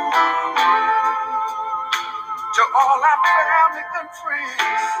 To all our family and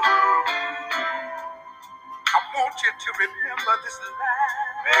friends, I want you to remember this line.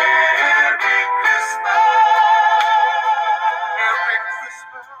 Merry Christmas. Merry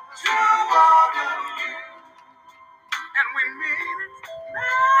Christmas to all of you. And we mean it.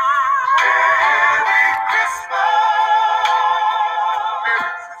 Merry Christmas.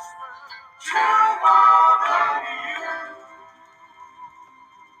 Merry Christmas to all of you.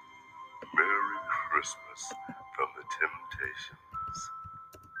 Merry Christmas from the Temptations.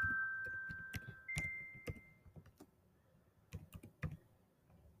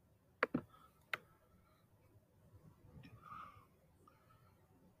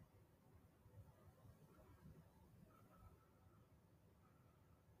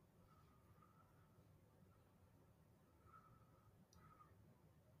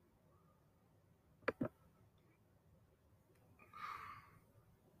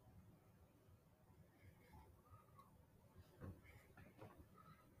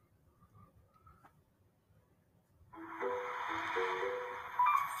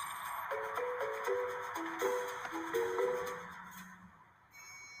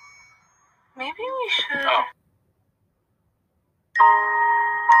 Maybe we should. Oh.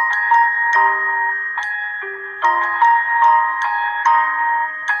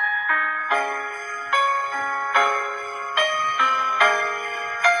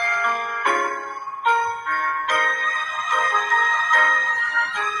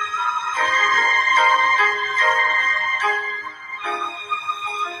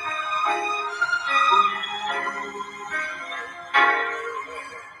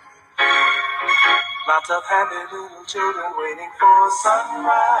 Lots of happy little children waiting for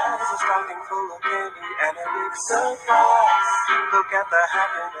sunrise. A stocking full of candy and a big surprise. Look at the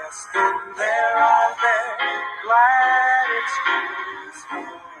happiness in their eyes. They're glad it's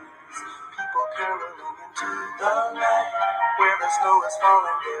Christmas. People caroling into the night. Where the snow is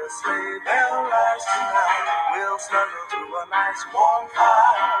falling, their sleigh bell rides tonight. We'll snuggle to a nice warm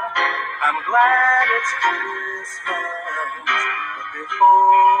fire. I'm glad it's Christmas, but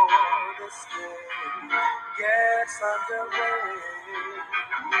before this day gets underway,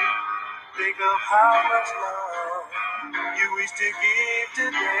 think of how much love you wish to give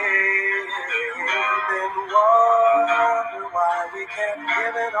today. Then wonder why we can't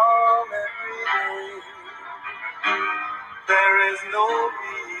give it all every day. There is no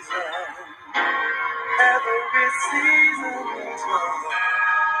reason every season is love.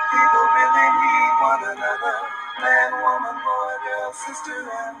 People really need one another. Man, woman, boy, girl, sister,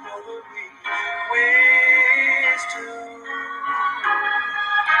 and brother. We wish to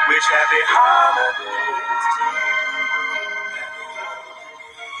wish happy holidays to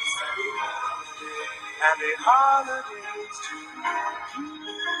you. Happy holidays to you.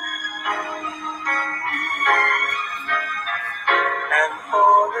 And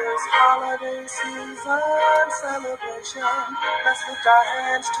for this holiday season celebration, let's lift our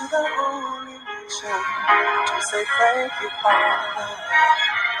hands to the holy nation to say thank you, Father.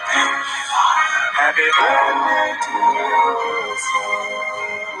 Thank you, Father. Happy birthday to your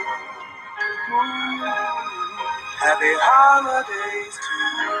son. Happy holidays to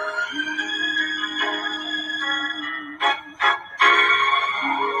you.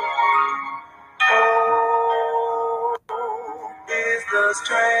 Oh, is the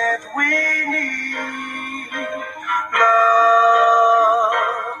strength we need.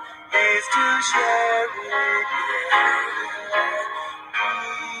 Love is to share it.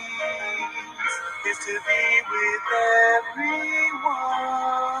 Peace is to be with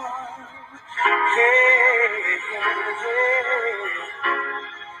everyone. Hey, hey, hey.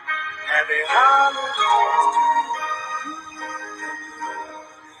 Happy holidays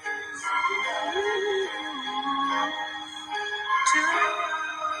to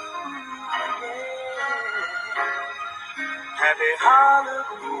Happy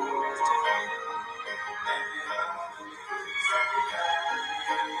holidays to you.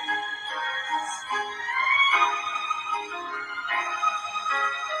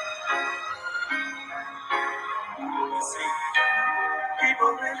 See,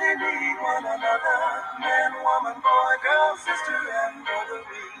 people really need one another. Man, woman, boy, girl, sister, and brother.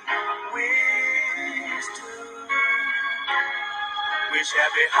 We wish to wish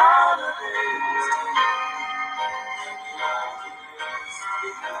happy holidays to you.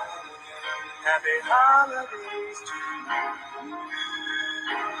 Happy holidays to you.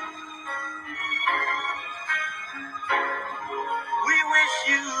 We wish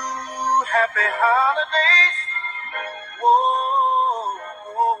you happy holidays.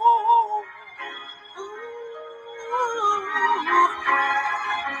 Whoa,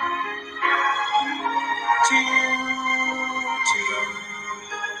 to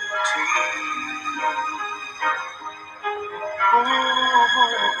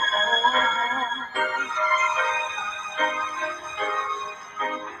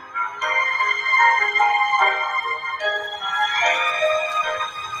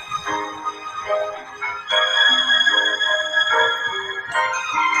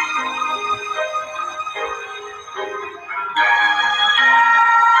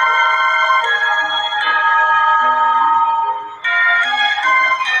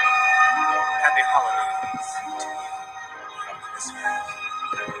happy holidays to you from Christmas.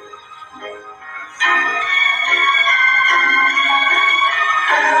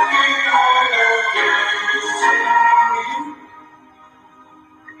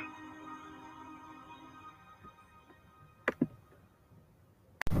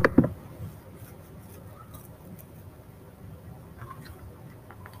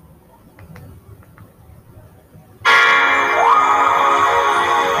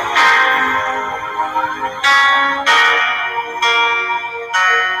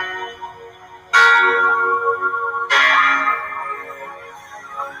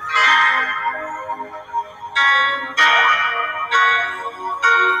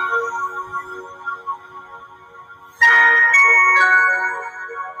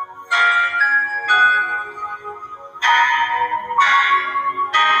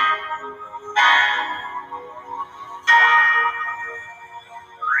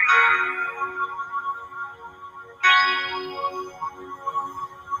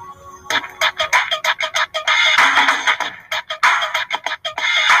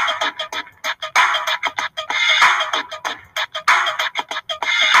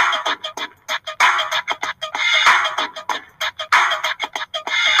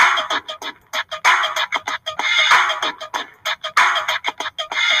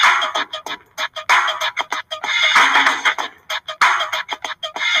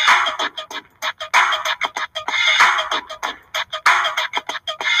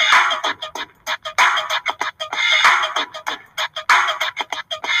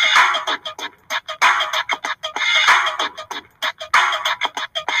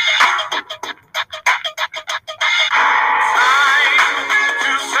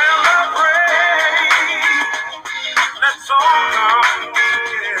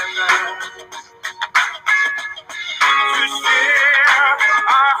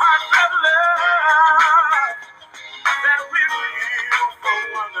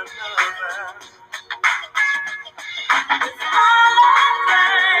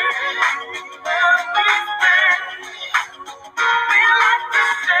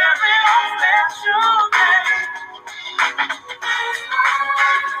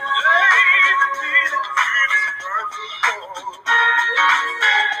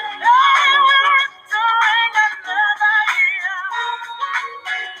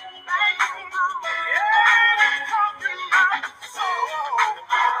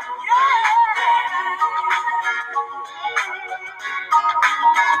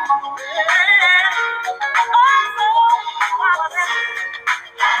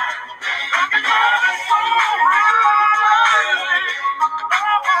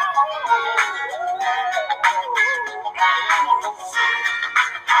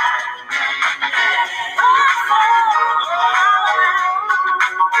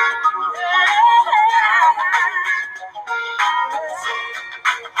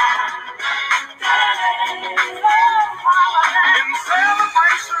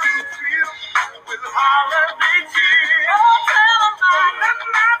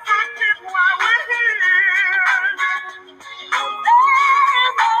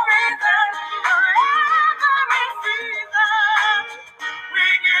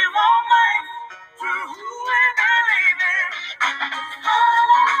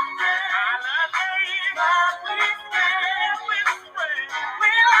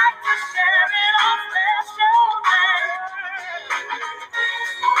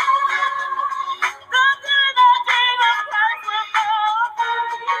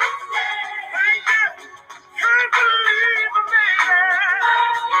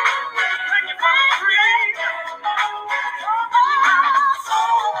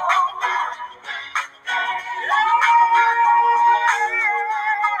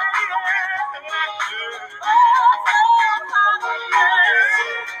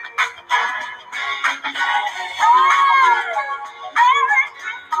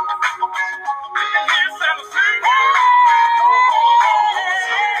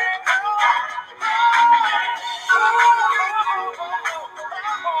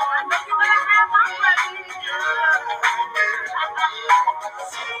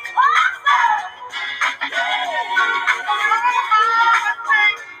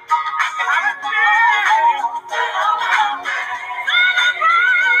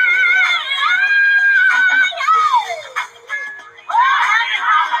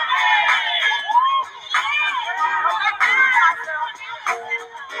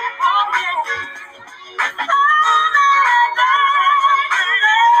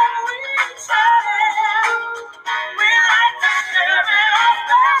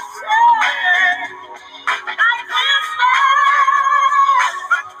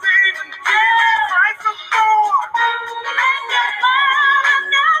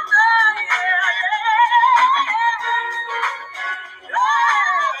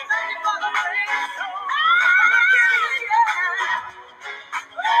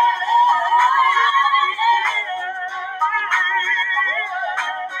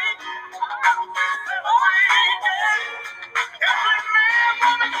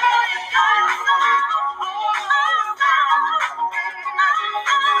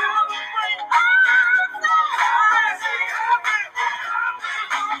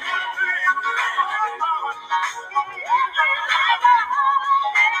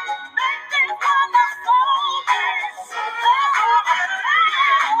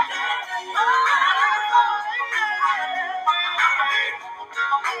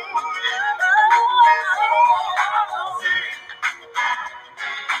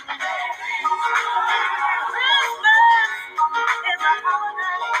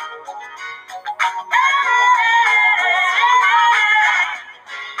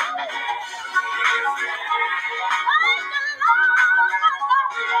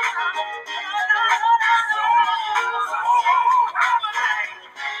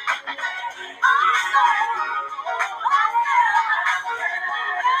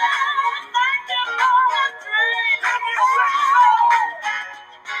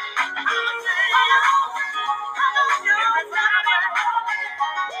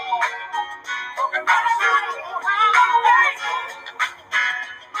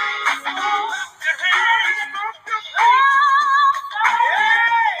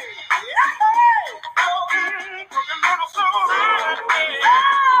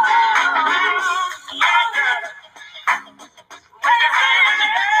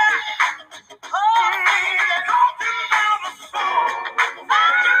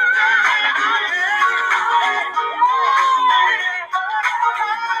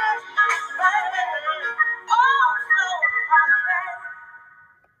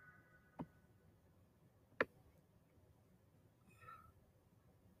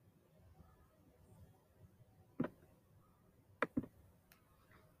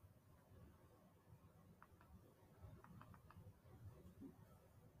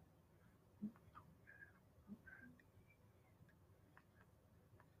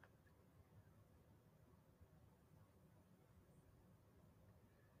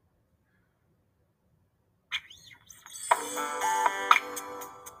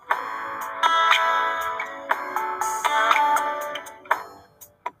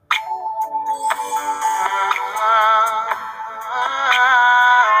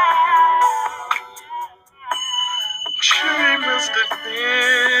 She must have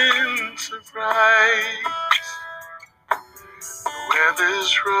been surprised where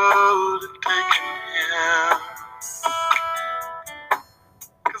this road had taken him.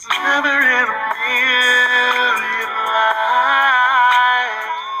 'Cause never in a million lives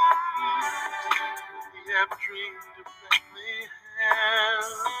he ever dreamed of Bethlehem.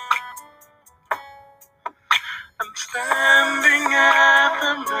 And standing at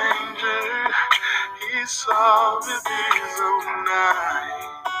the manger, he saw with his own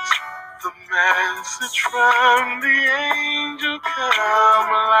eyes the message from the angel come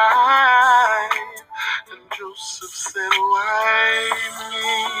alive. And Joseph said, why me?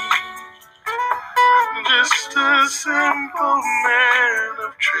 Just a simple man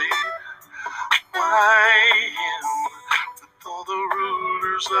of trade. Why him with all the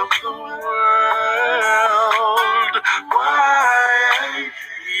rulers of the world? Why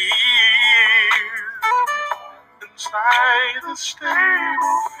here inside the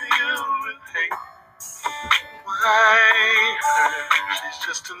stable filled with hate? Why her? She's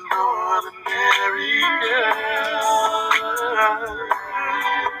just an ordinary girl.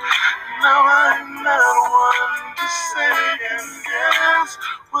 Now I'm not one to second guess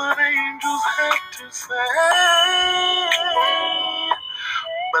what angels have to say,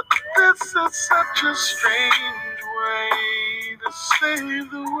 but this is such a strange way to save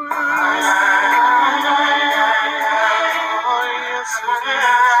the world. Oh yes it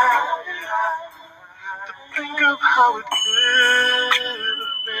is. To think of how it could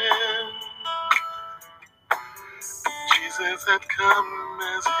have been. Jesus had come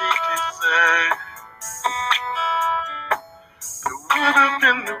as he deserved. There would have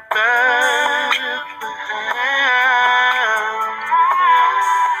been no Bethlehem,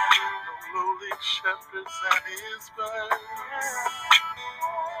 no lowly shepherds at his birth.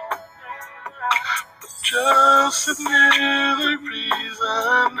 But Joseph knew the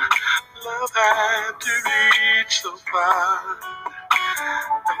reason love had to reach so far.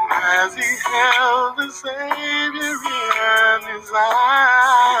 And as he held the Savior in his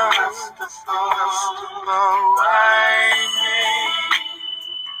arms, the white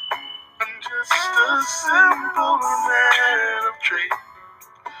and just a simple man of trade.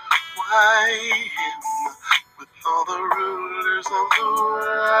 Why him with all the rulers of the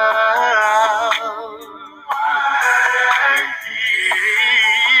world? Why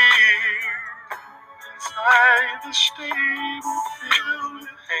here inside the stable filled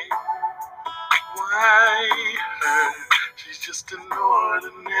with hate? Why her? She's just an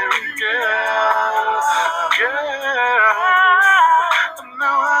ordinary girl. And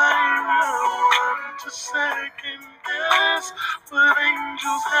now I'm the one to second guess what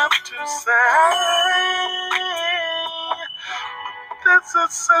angels have to say. That's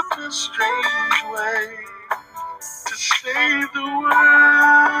such a strange way to save the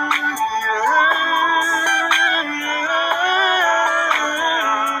world.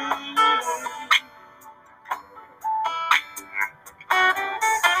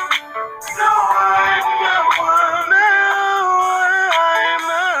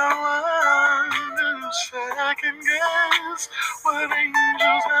 that's what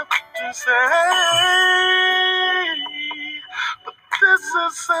angels have to say. But this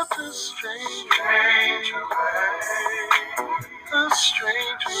is such a strange way. A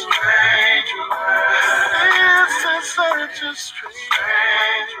strange way. This is such a strange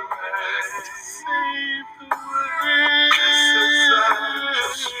way to save the world. This is such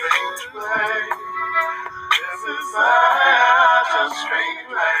a strange way. This is such a strange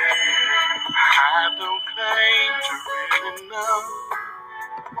way. I don't claim to really know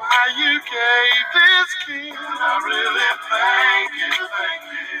why you gave this gift. I really thank you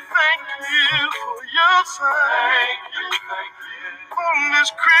for your son. Thank you on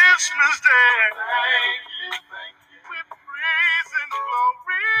this Christmas day. We praise and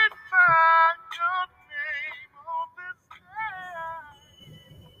glorify your name on this day.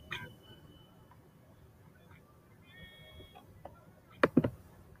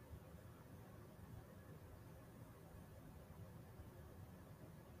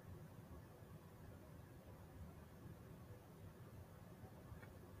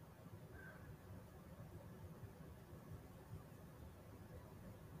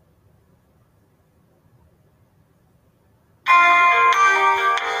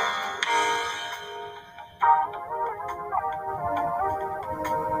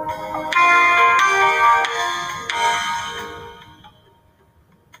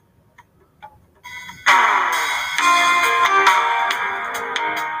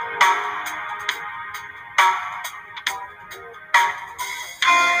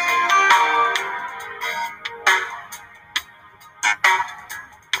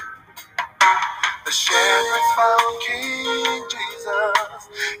 The shepherds found King Jesus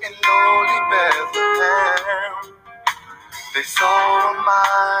in lowly Bethlehem. They saw a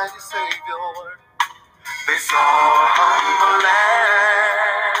mighty Savior. They saw a humble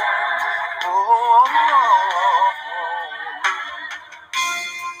lamb. Oh,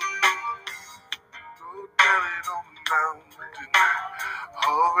 go tell it on the mountain,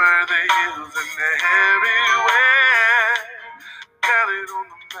 over the hills and everywhere. Tell it on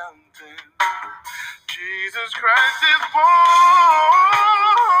the mountain, Jesus Christ is born.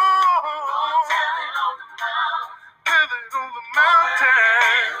 Tell it on the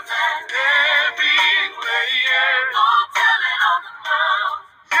mountain, everywhere.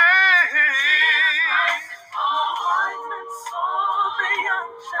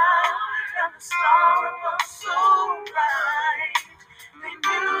 And the star above so bright, they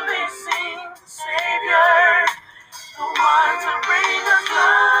knew they seen the Savior, the one to bring us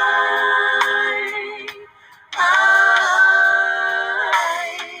life. Oh,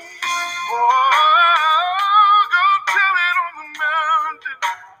 go tell it on the mountain,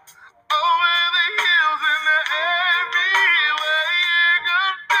 over the hills and everywhere. Go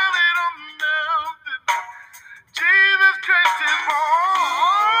tell it on the mountain, Jesus Christ is born.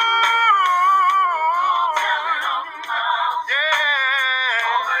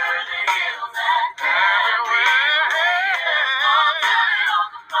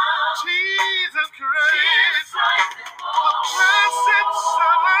 Jesus Christ, the blessed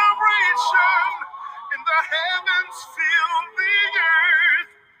celebration in the heavens filled the earth.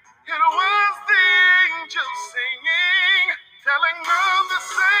 It was the angels singing, telling of the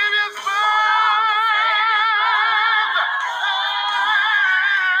Savior's birth.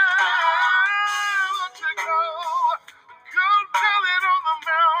 Let you go tell it on the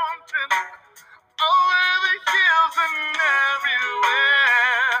mountain, over the hills and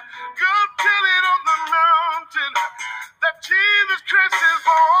everywhere. Go tell it on the mountain that Jesus Christ is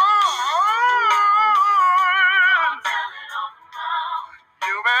born.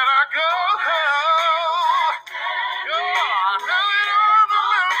 You better go. Go tell it on the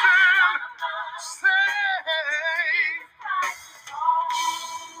mountain. Say,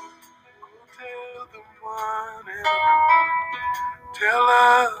 go tell the one and all. Tell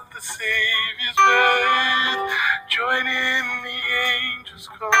of the Savior's birth. Join in the angels'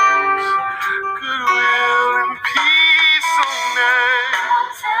 chorus. Goodwill and peace on earth.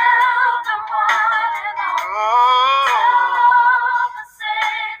 Tell them one and all. Oh, The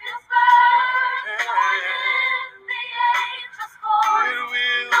Savior's birth. Join in the angels' chorus.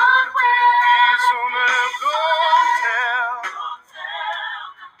 goodwill, Goodwill, peace on earth.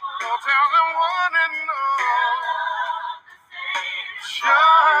 Go tell them one and all. Join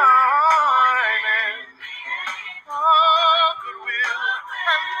in. Oh, goodwill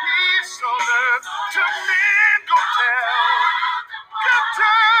and peace on earth. To men go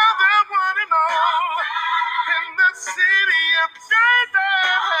tell them one and all. In the city of David,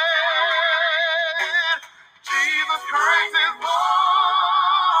 Jesus Christ is born.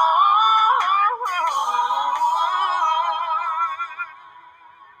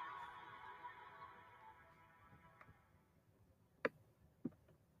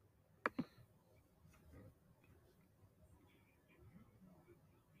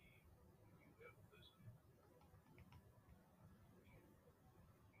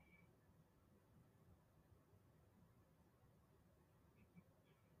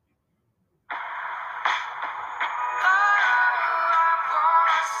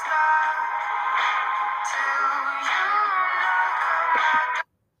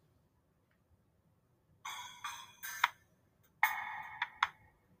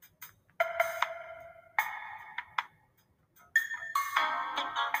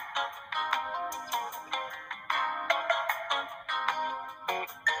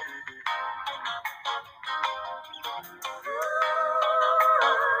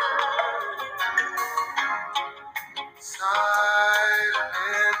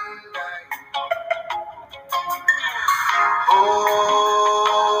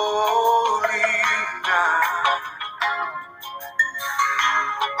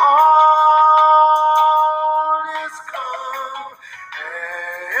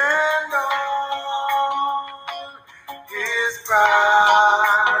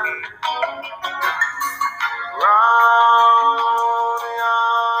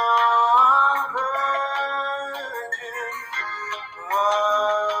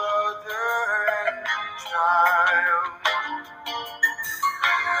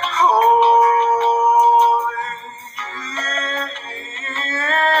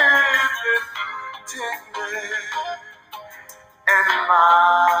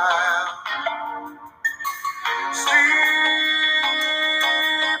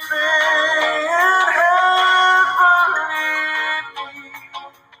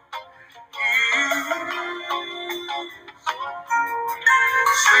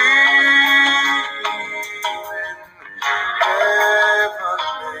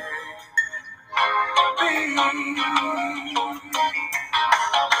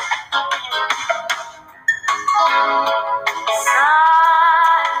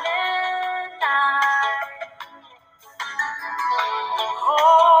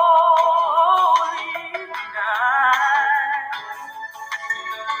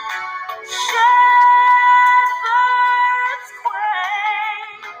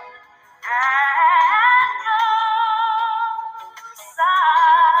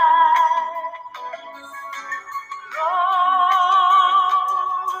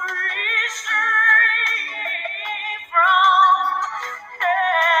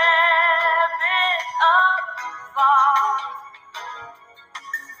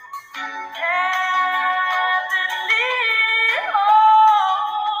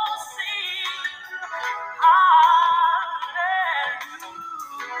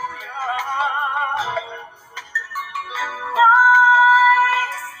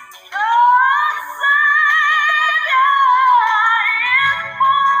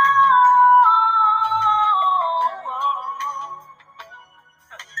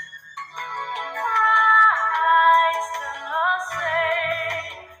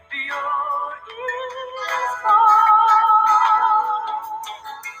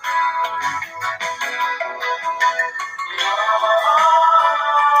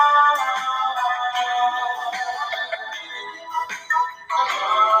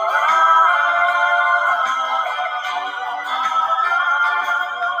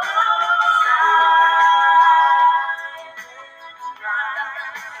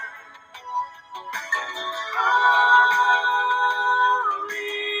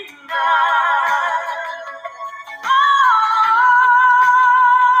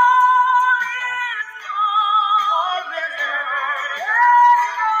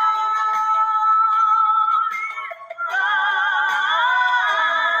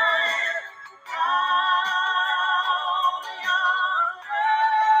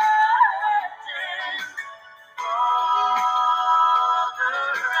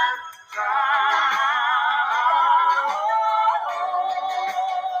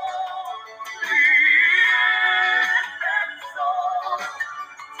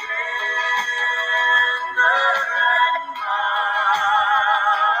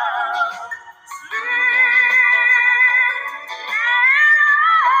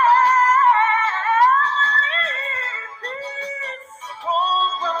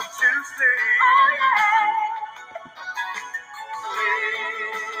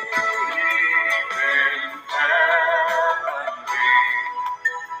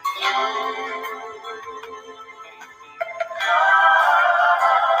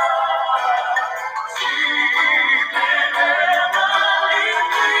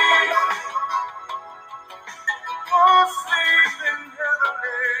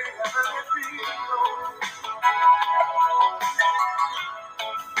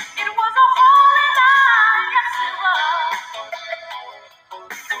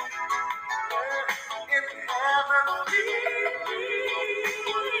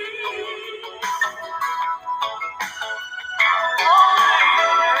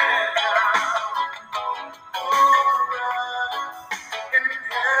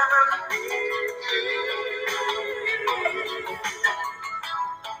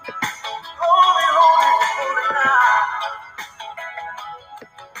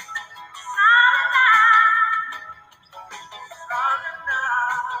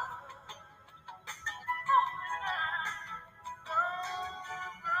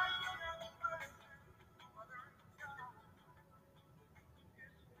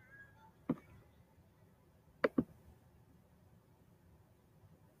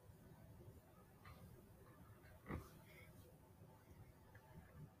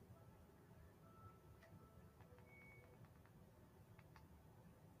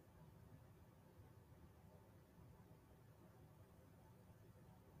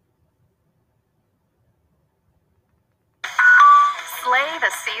 Slay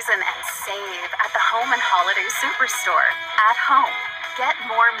the season and save at the Home and Holiday Superstore. At home, get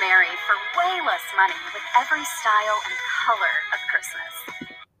more merry for way less money with every style and color of Christmas.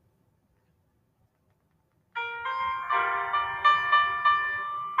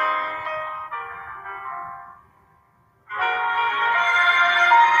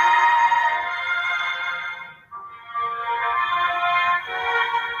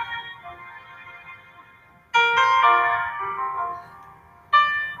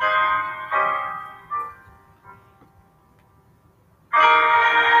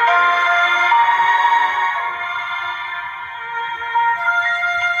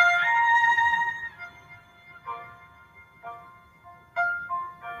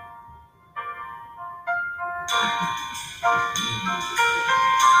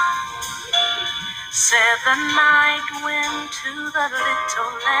 Said the night wind to the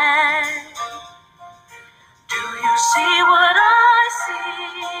little land, do you see what I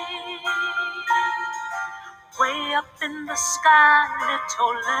see? Way up in the sky,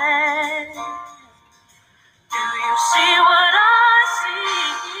 little land, do you see what I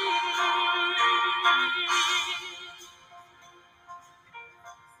see?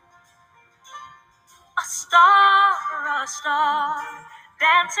 A star,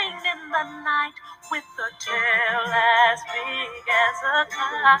 dancing in the night with a tail as big as a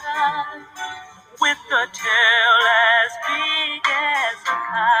kite, with a tail as big as a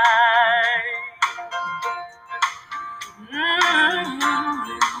kite.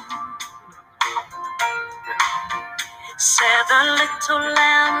 Said the little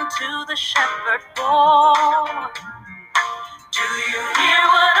lamb to the shepherd boy, do you hear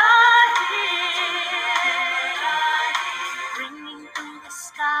what I hear? Ringing through the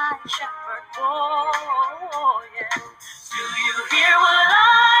sky, shepherd boy, yeah. Do you hear what I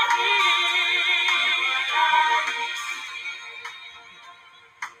hear?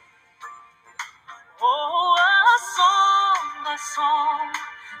 Oh, a song,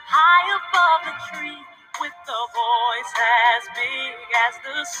 high above the tree, with a voice as big as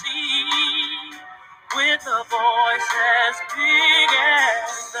the sea, with a voice as big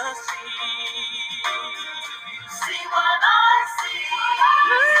as the sea. See what I see.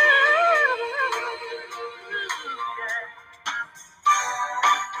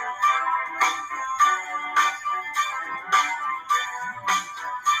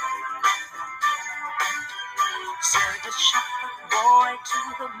 Said the shepherd boy to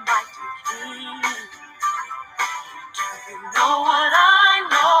the mighty king, do you know what I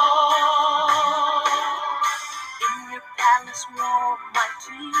know? In your palace warm,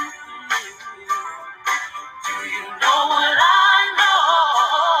 mighty king, do you know what I know?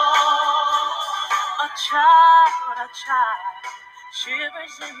 A child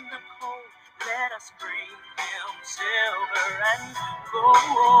shivers in the cold. Let us bring him silver and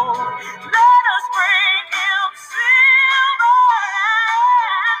gold. Let us bring him silver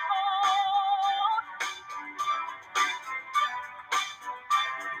and gold.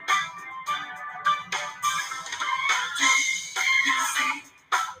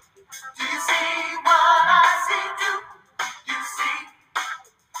 Do you see what I see? Do you see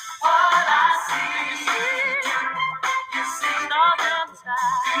what I see? You see northern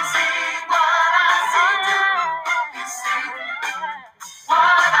side. Do you see what I see? Do you see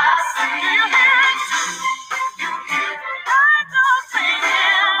what I see? Do you hear it? You hear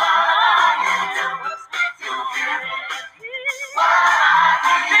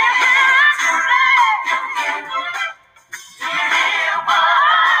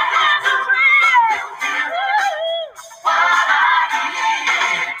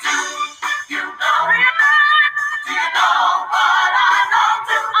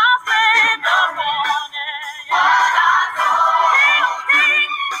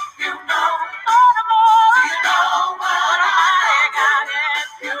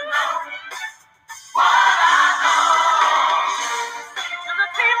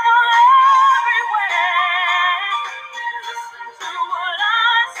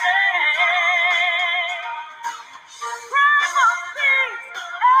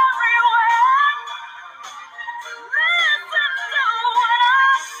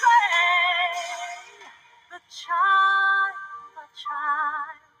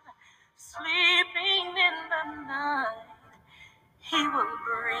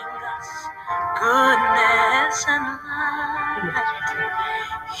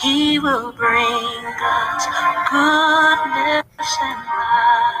He will bring us goodness and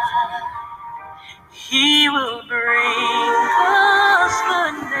light. He will bring us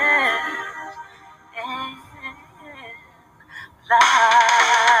goodness and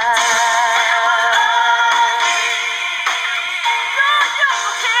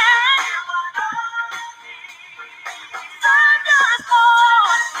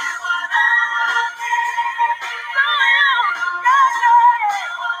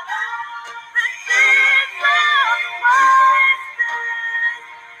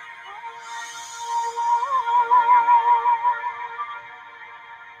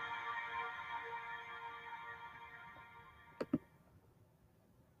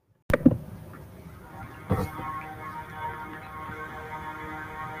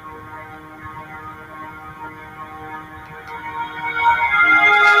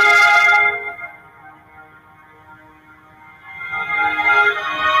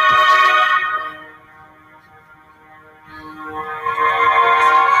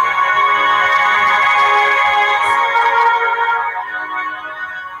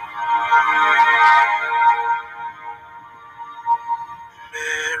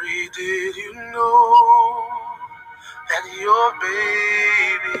Mary, did you know that your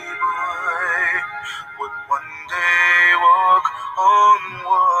baby boy would one day walk on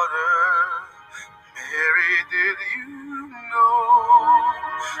water? Mary, did you know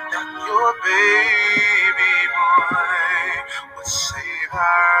that your baby boy would save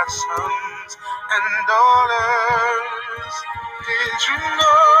our sons and daughters? Did you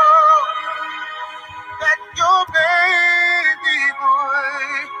know that your baby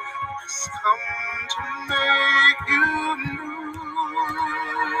boy has come to make you new?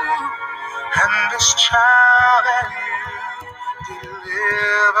 And this child that you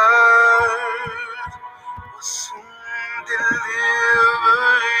delivered will soon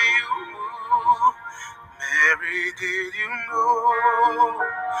deliver you. Mary, did you know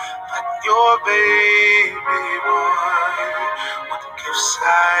that your baby boy would give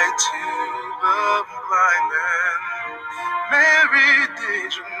sight to the blind man? Mary,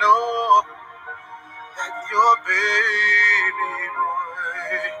 did you know that your baby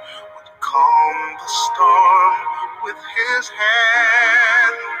boy would calm the storm with his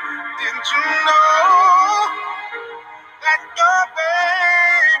hand? Did you know that your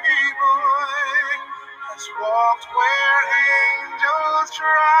baby boy has walked where angels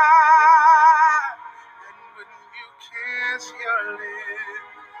trod? And when you kiss your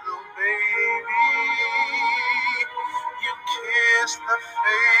little baby, you kiss the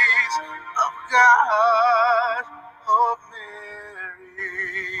face of God. Oh,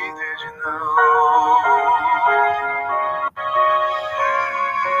 Mary, did you know?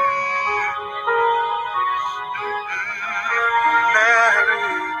 Mary,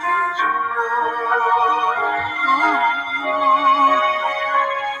 did you know?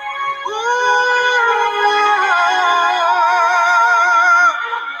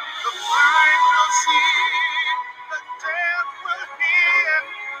 The blind will see, the deaf will hear,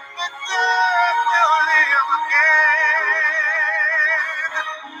 the dead will live again. The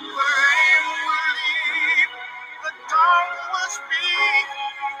lame will leap, the dumb will speak,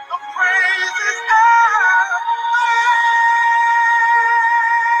 the praises of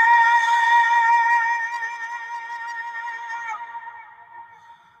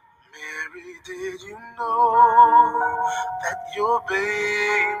Mary, did you know that your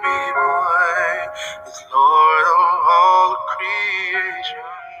baby boy is Lord of all creation?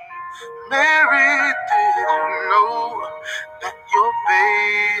 Mary, did you know that your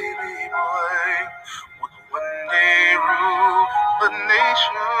baby boy would one day rule the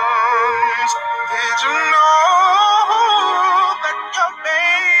nations? Did you know that your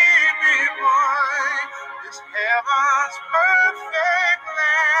baby boy is heaven's perfect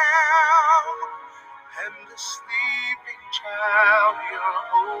lamb? And the sleeping child you're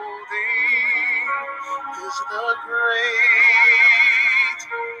holding is the great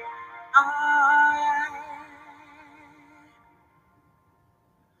I am.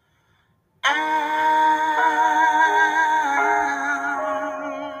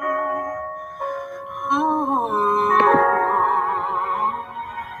 Ooh.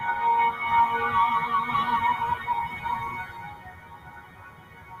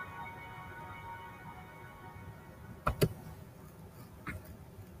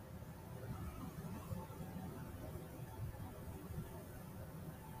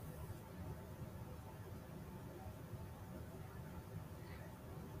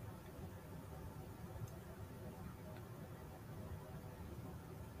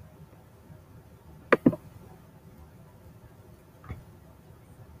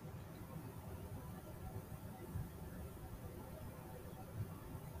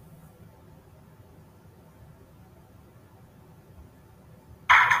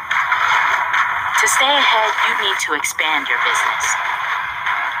 stay ahead, you need to expand your business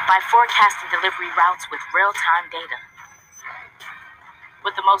by forecasting delivery routes with real-time data.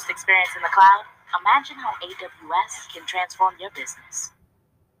 With the most experience in the cloud, imagine how AWS can transform your business.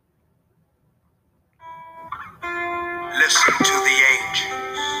 Listen to the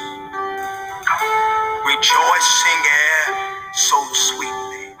angels, rejoicing e'er so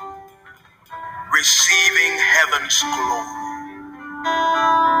sweetly, receiving heaven's glory,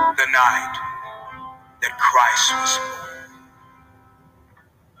 the night that Christ was born.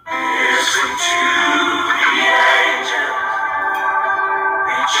 Listen to the angels,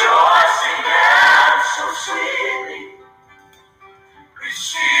 rejoicing e'er so sweetly,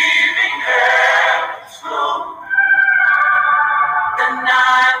 receiving heaven's glory, the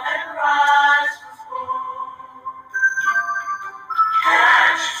night that Christ was born.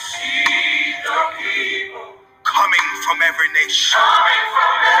 Can't you see the people coming from every nation,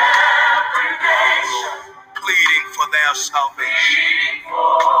 pleading for their salvation,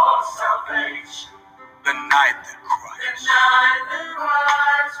 the night that Christ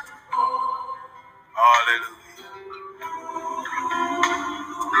was born. Hallelujah.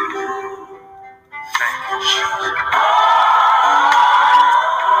 Thank you, Jesus.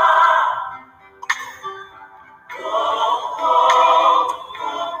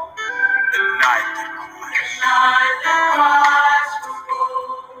 The night that Christ was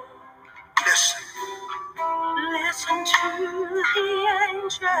born. Listen. Listen to the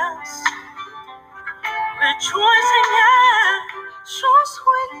angels, rejoicing and so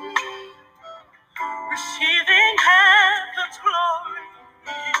sweetly, receiving heaven's glory,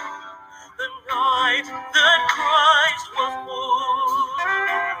 the night that Christ was born.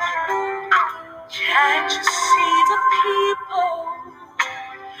 Can't you see the people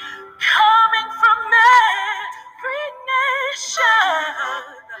coming from every nation,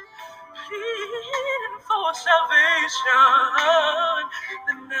 pleading for salvation,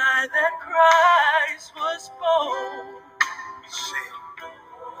 the night that Christ was born? Sing.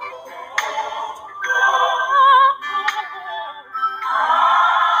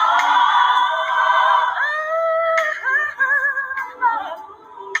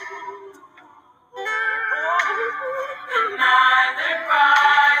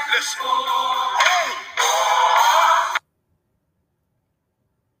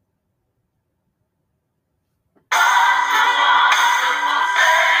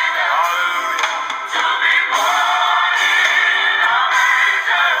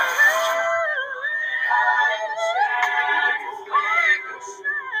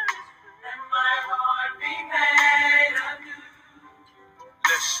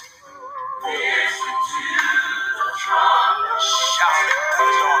 Listen.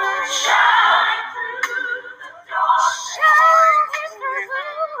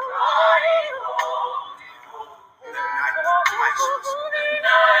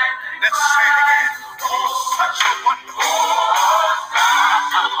 Let's say it again. Oh, such a wonderful.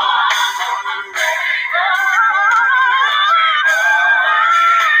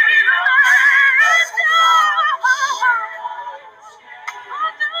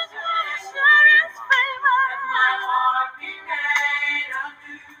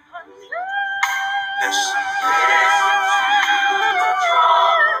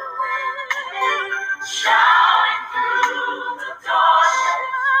 Shouting through the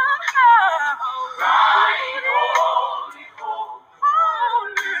dark, crying, holy, holy,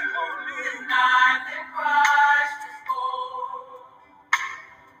 holy, holy, the night that Christ was born.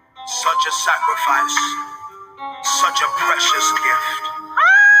 Such a sacrifice, such a precious gift.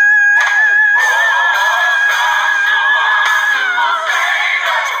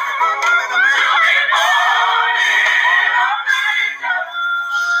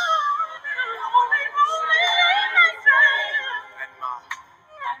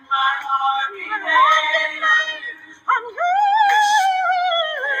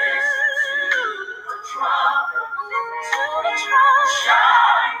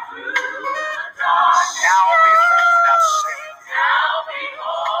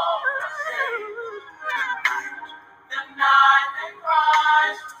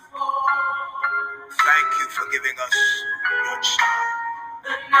 Thank you for giving us your child.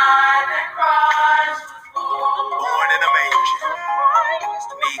 The night that Christ was born in a manger,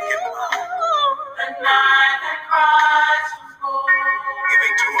 meek and mild. The night that Christ was born,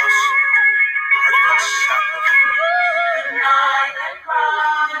 giving to us perfect sacrifice. The night that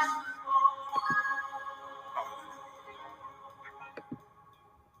Christ was born.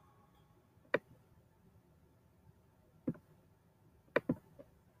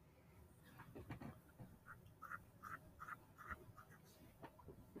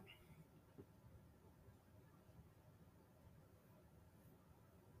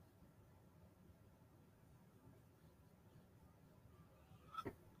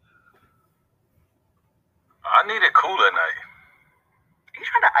 I need it cool at night. Are you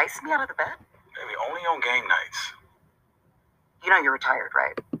trying to ice me out of the bed? Maybe only on game nights. You know you're retired,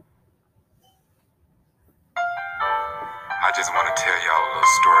 right? I just want to tell y'all a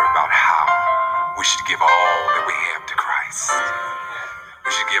little story about how we should give all that we have to Christ. We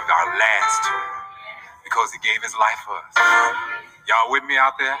should give our last to him because he gave his life for us. Y'all with me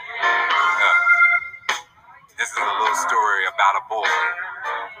out there? This is a little story about a boy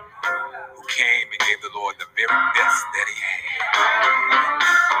who came and gave the Lord the very best that he had.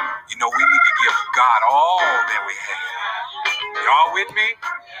 You know, we need to give God all that we have. Y'all with me?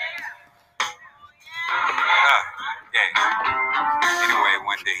 Yeah. Anyway,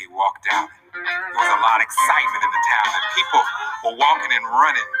 one day he walked out. There was a lot of excitement in the town, and people were walking and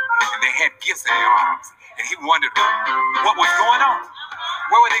running, and they had gifts in their arms. And he wondered what was going on.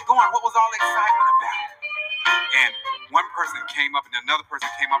 Where were they going? What was all the excitement about? And one person came up, and another person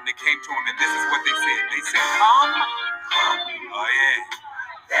came up, and they came to him, and this is what they said. They said, "Come." Oh, yeah.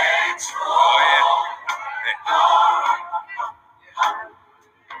 Oh, yeah.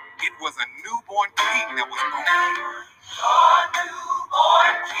 It was a newborn king that was born. Oh,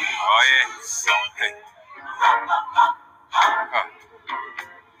 yeah. Hey.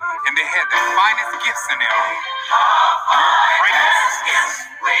 And they had the finest gifts in their arms.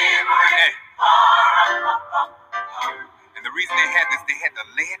 Hey. And the reason they had this, they had to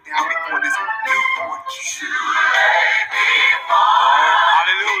lay it down before this newborn king. Oh,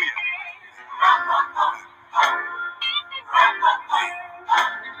 hallelujah.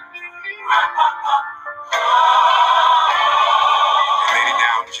 They laid it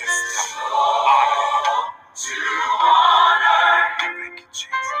down just to honor. Thank you,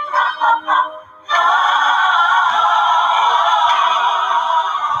 Jesus.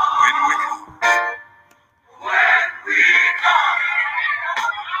 When we come.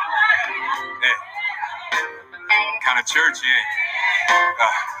 Hey. Kind of church you ain't.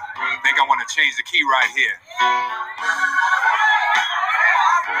 I think I want to change the key right here.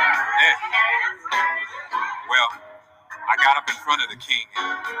 Hey. Well, I got up in front of the king and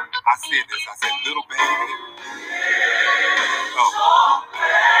I said this. I said, "Little baby." Oh.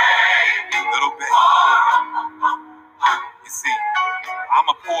 Little baby. You see, I'm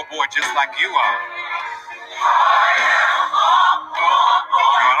a poor boy just like you are.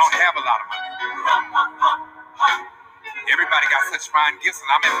 You know, I don't have a lot of money. Everybody got such fine gifts, and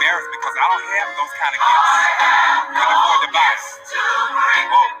I'm embarrassed because I don't have those kind of gifts. Couldn't afford to buy it.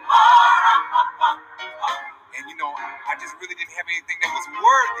 Oh. And you know, I just really didn't have anything that was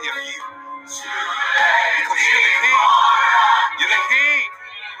worthy of you. Because you're the king. You're the king.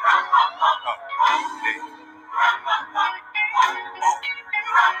 Oh, hey. Oh.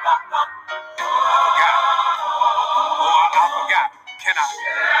 I forgot. Oh, I forgot. Can I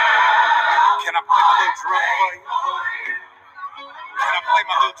play my little drum for you? Can I play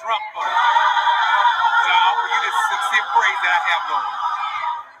my little drum for you? Can I offer you this sincere praise that I have, Lord?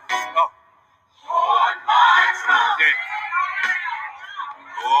 Oh. Yeah.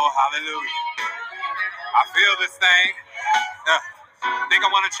 Oh, hallelujah. I feel this thing. I think I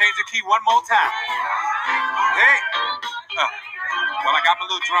want to change the key one more time. Hey. Well, I got my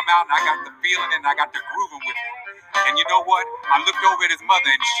little drum out, and I got the feeling, and I got the grooving with it. And you know what? I looked over at his mother,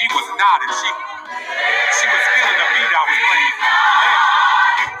 and she was nodding. She was feeling the beat I was playing.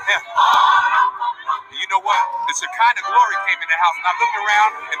 Yeah. You know what? The Shekinah glory came in the house, and I looked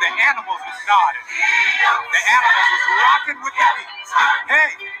around, and the animals was nodding. The animals was rocking with the beat.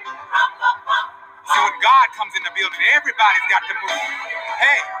 Hey. See, when God comes in the building, everybody's got to move.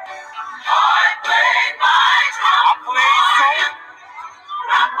 Hey.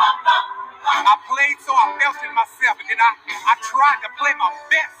 I played so I felt it myself, and then I tried to play my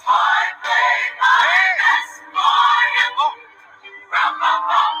best. Hey. Oh.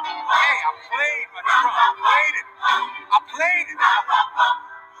 Hey, I played my drum. I played it.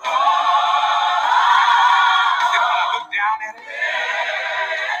 Then when I looked down at it,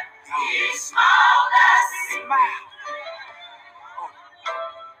 he smiled. Oh.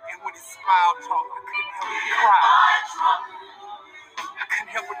 And when he smiled, y'all, I couldn't help but cry. I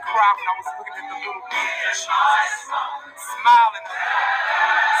couldn't help but cry when I was looking at the little baby Jesus smiling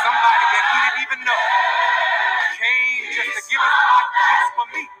at somebody that he didn't even know came just to give his life just for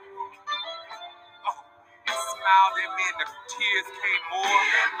me. Oh, he smiled at me and the tears came more.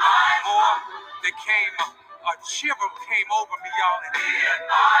 They came, a shiver came over me, y'all. And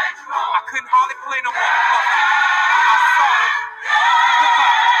I couldn't hardly play no more because I saw him look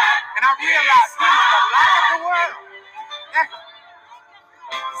up and I realized he was the light of the world. Yeah.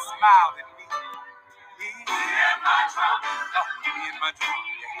 He smiled at me. Me and my drum. Oh, me and my drum.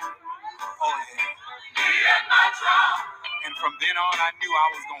 Yeah. Oh, yeah. And from then on, I knew I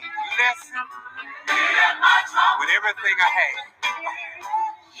was going to bless him with everything I had.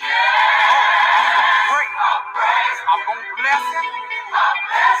 Pray. I'm going to bless him.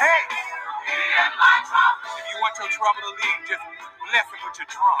 Hey, if you want your trouble to leave, just bless him with your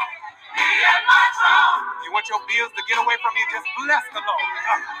drum. If you want your bills to get away from you, just bless the Lord.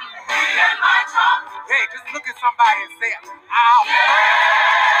 Hey, just look at somebody and say, I'll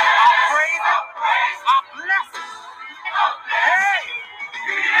praise him. I'll bless him. Hey,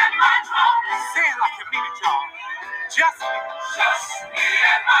 say it like you mean it, y'all. Just me.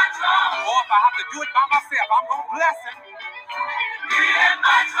 Or if I have to do it by myself, I'm going to bless him.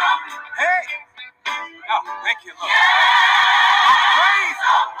 Hey. Oh, thank you, Lord. I'll praise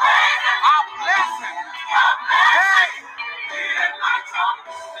him. I'll bless him. Hey.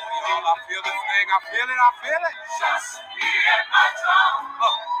 Y'all, I feel this thing. I feel it.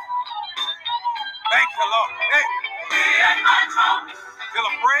 Oh, thank you, Lord. Hey. Feel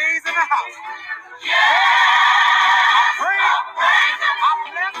a praise in the house. I praise him. I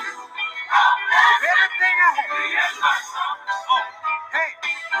bless him. With everything I have. Oh, hey.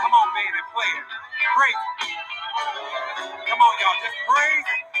 Come on, baby. Play it. Praise him. Come on, y'all. Just praise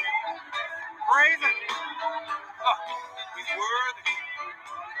him. Praise him. Oh, he's worthy.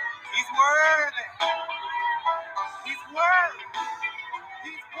 He's worthy. He's worthy.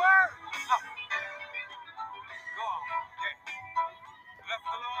 He's worthy. Oh, go on. Yeah. Bless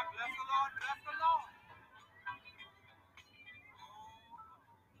the Lord. Bless the Lord. Bless the Lord.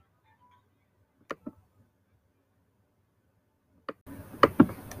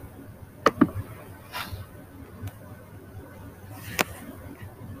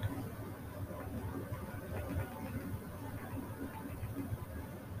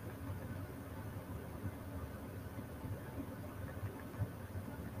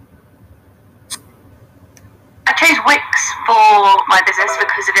 I chose Wix for my business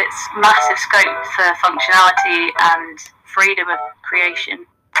because of its massive scope for functionality and freedom of creation.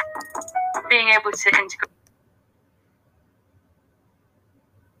 Being able to integrate.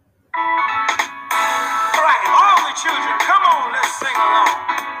 All right, all the children, come on, let's sing along.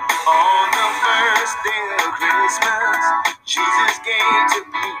 On the first day of Christmas, Jesus came to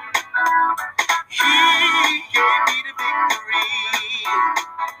me. He gave me the victory.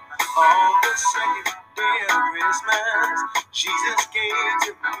 On the second day of Christmas, Jesus came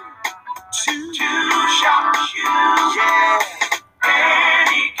to me. To shout you, yeah. And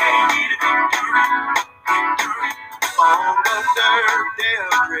he gave me the victory. On the third day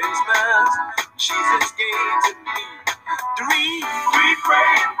of Christmas, Jesus gave to me. We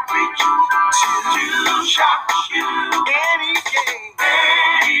pray and preach to shout you. And he gave,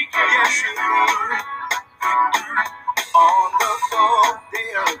 yes he did. On the fourth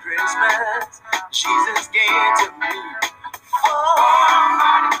day of Christmas, Jesus gave to me. For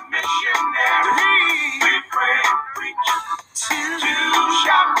my missionary, we pray and preach to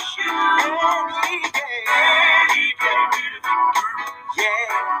shout you. And he gave me the victory.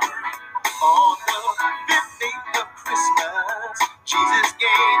 Yeah. On the 15th of Christmas, Jesus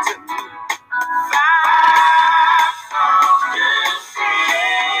gave to me 5 songs to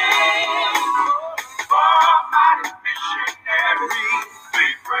sing. For my missionary, we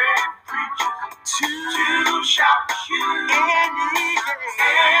pray and preach to shout you. And he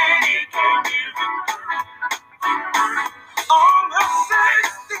gave me the victory. On the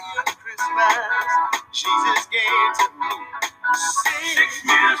 16th of Christmas, Jesus gave to me 6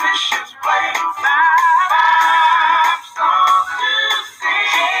 musicians playing 5 songs to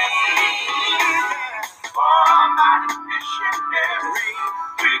sing. For my missionary,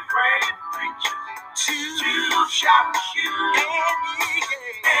 we pray and preach to shout you.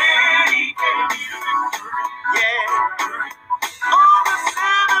 And he gave me the victory. Yeah. On the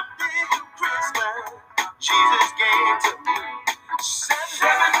 7th day of Christmas, Jesus gave to me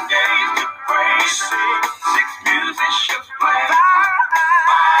 7 days to praise. 6 musicians play 5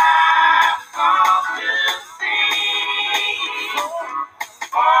 songs to sing.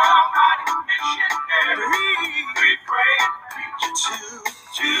 For my missionary, we pray and preach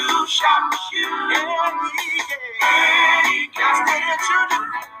to shout you. And he gave. Children,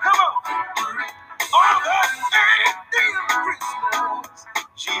 come on. On the 30th day of Christmas,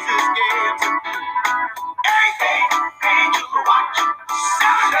 Jesus gave to me 8 angels watch,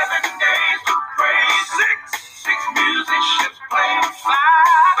 7 days to praise, 6 musicians play, 5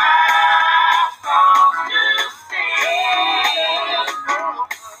 songs to sing.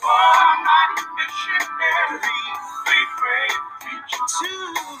 For my missionary, we pray and preach to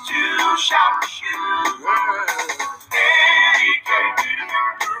shout you. And he gave me the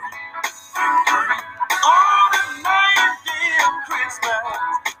victory.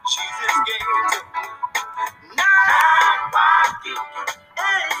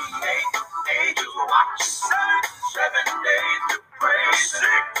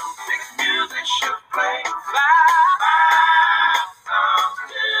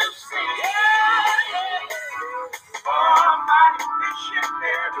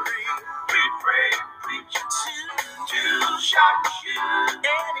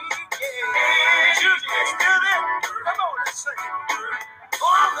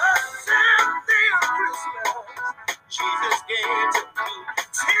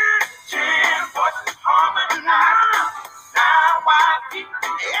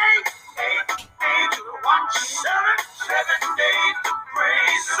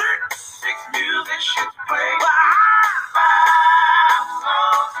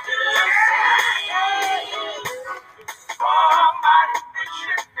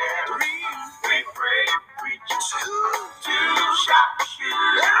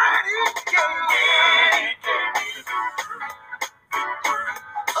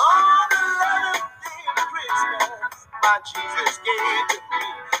 Jesus gave to me.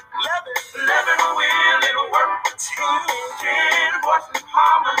 11 will it work. 10 wasn't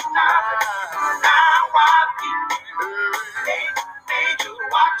harmonized. Now I keep 8 angels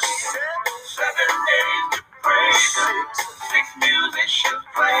watching. 7 days to praise. 6 musicians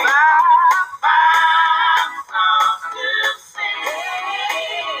play. 5 songs to sing.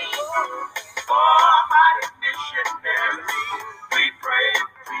 4 mighty missionaries. 3 praying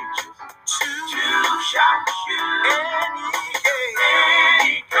preachers. 2 shout shoes. And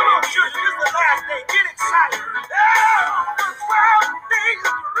he come on, church, this is the last day. Get excited. The 12 days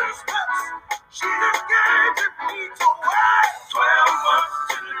of Christmas. Jesus gave to me to what? 12 months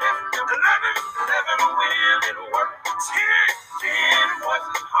to live. 11 will it work. 10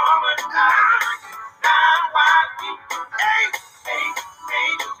 wasn't harmonized. Now I keep 8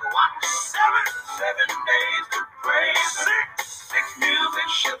 angels watch. 7 days to pray. 6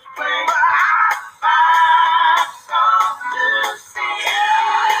 musicians play. 5 songs to sing.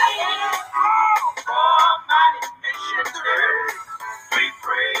 4 mighty missionaries. 3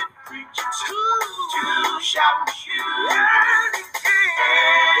 praying preachers. 2 shout shoes.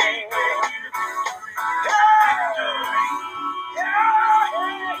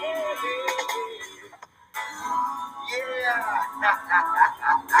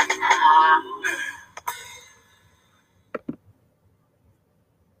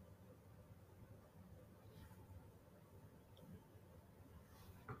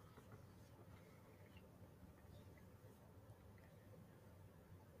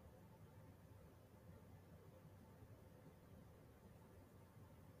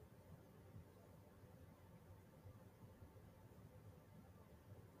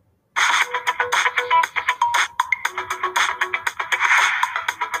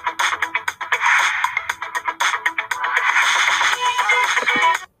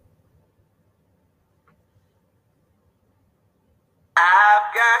 I've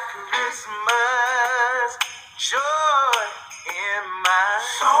got Christmas joy in my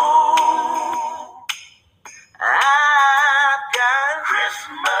soul. I've got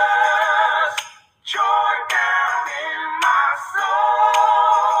Christmas joy down in my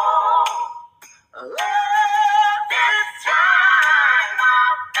soul. Love this time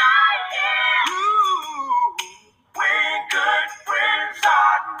of night, when good friends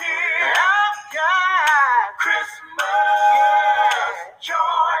are near. I've got Christmas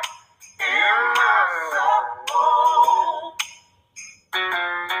joy in my soul.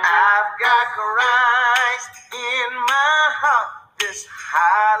 I've got Christ in my heart this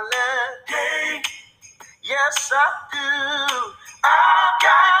holiday. Yes, I do. I've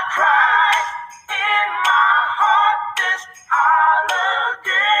got Christ in my heart this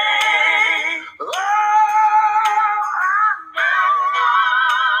holiday. Oh,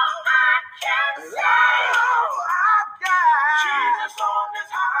 I can say, I've got Jesus on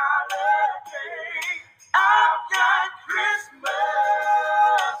this holiday. I've got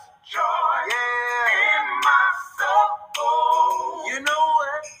Christmas joy in my soul. You know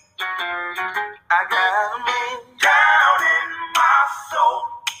what? I got him down in my soul.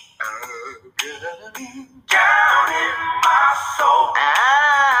 Down in my soul.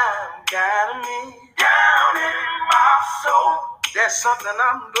 I've got him down in my soul. There's something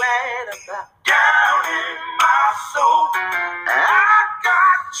I'm glad about. Down in my soul. I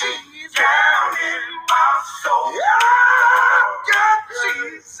got Jesus down in my soul. I got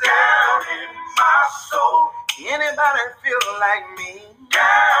Jesus down in my soul. Anybody feel like me?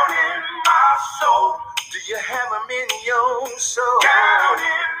 Down in my soul. Do you have him in your soul? Down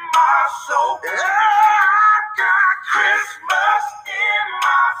in my soul. I got Christmas in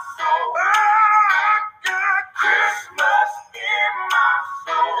my soul. I got Christmas in my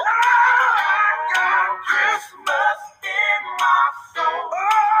soul. I got Christmas in my soul. I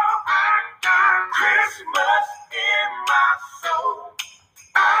got Christmas in my soul.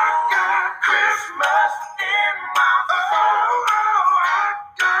 I got Christmas in my soul. I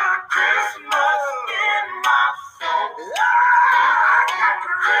got Christmas in my soul. I got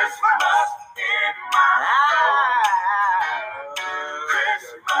Christmas in my soul.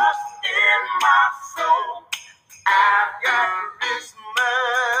 Christmas in my soul. I've got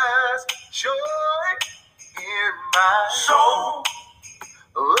Christmas joy in my soul.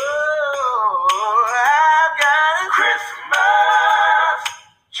 Oh, I've got Christmas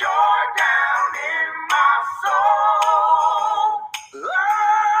joy down in my soul. Oh,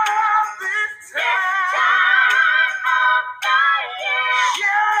 this time of night,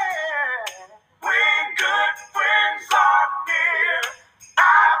 yeah, when good friends are near,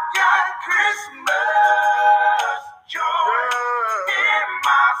 I've got Christmas joy in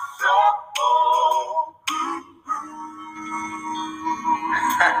my soul.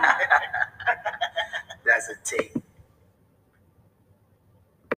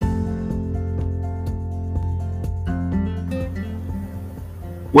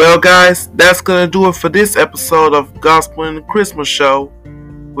 Well, guys, that's going to do it for this episode of Gospel in the Christmas Show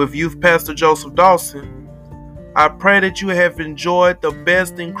with Youth Pastor Joseph Dawson. I pray that you have enjoyed the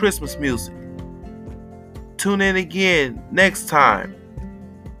best in Christmas music. Tune in again next time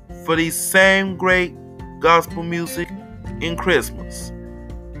for these same great gospel music in Christmas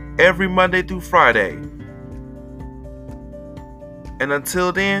every Monday through Friday. And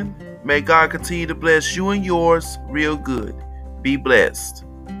until then, may God continue to bless you and yours real good. Be blessed.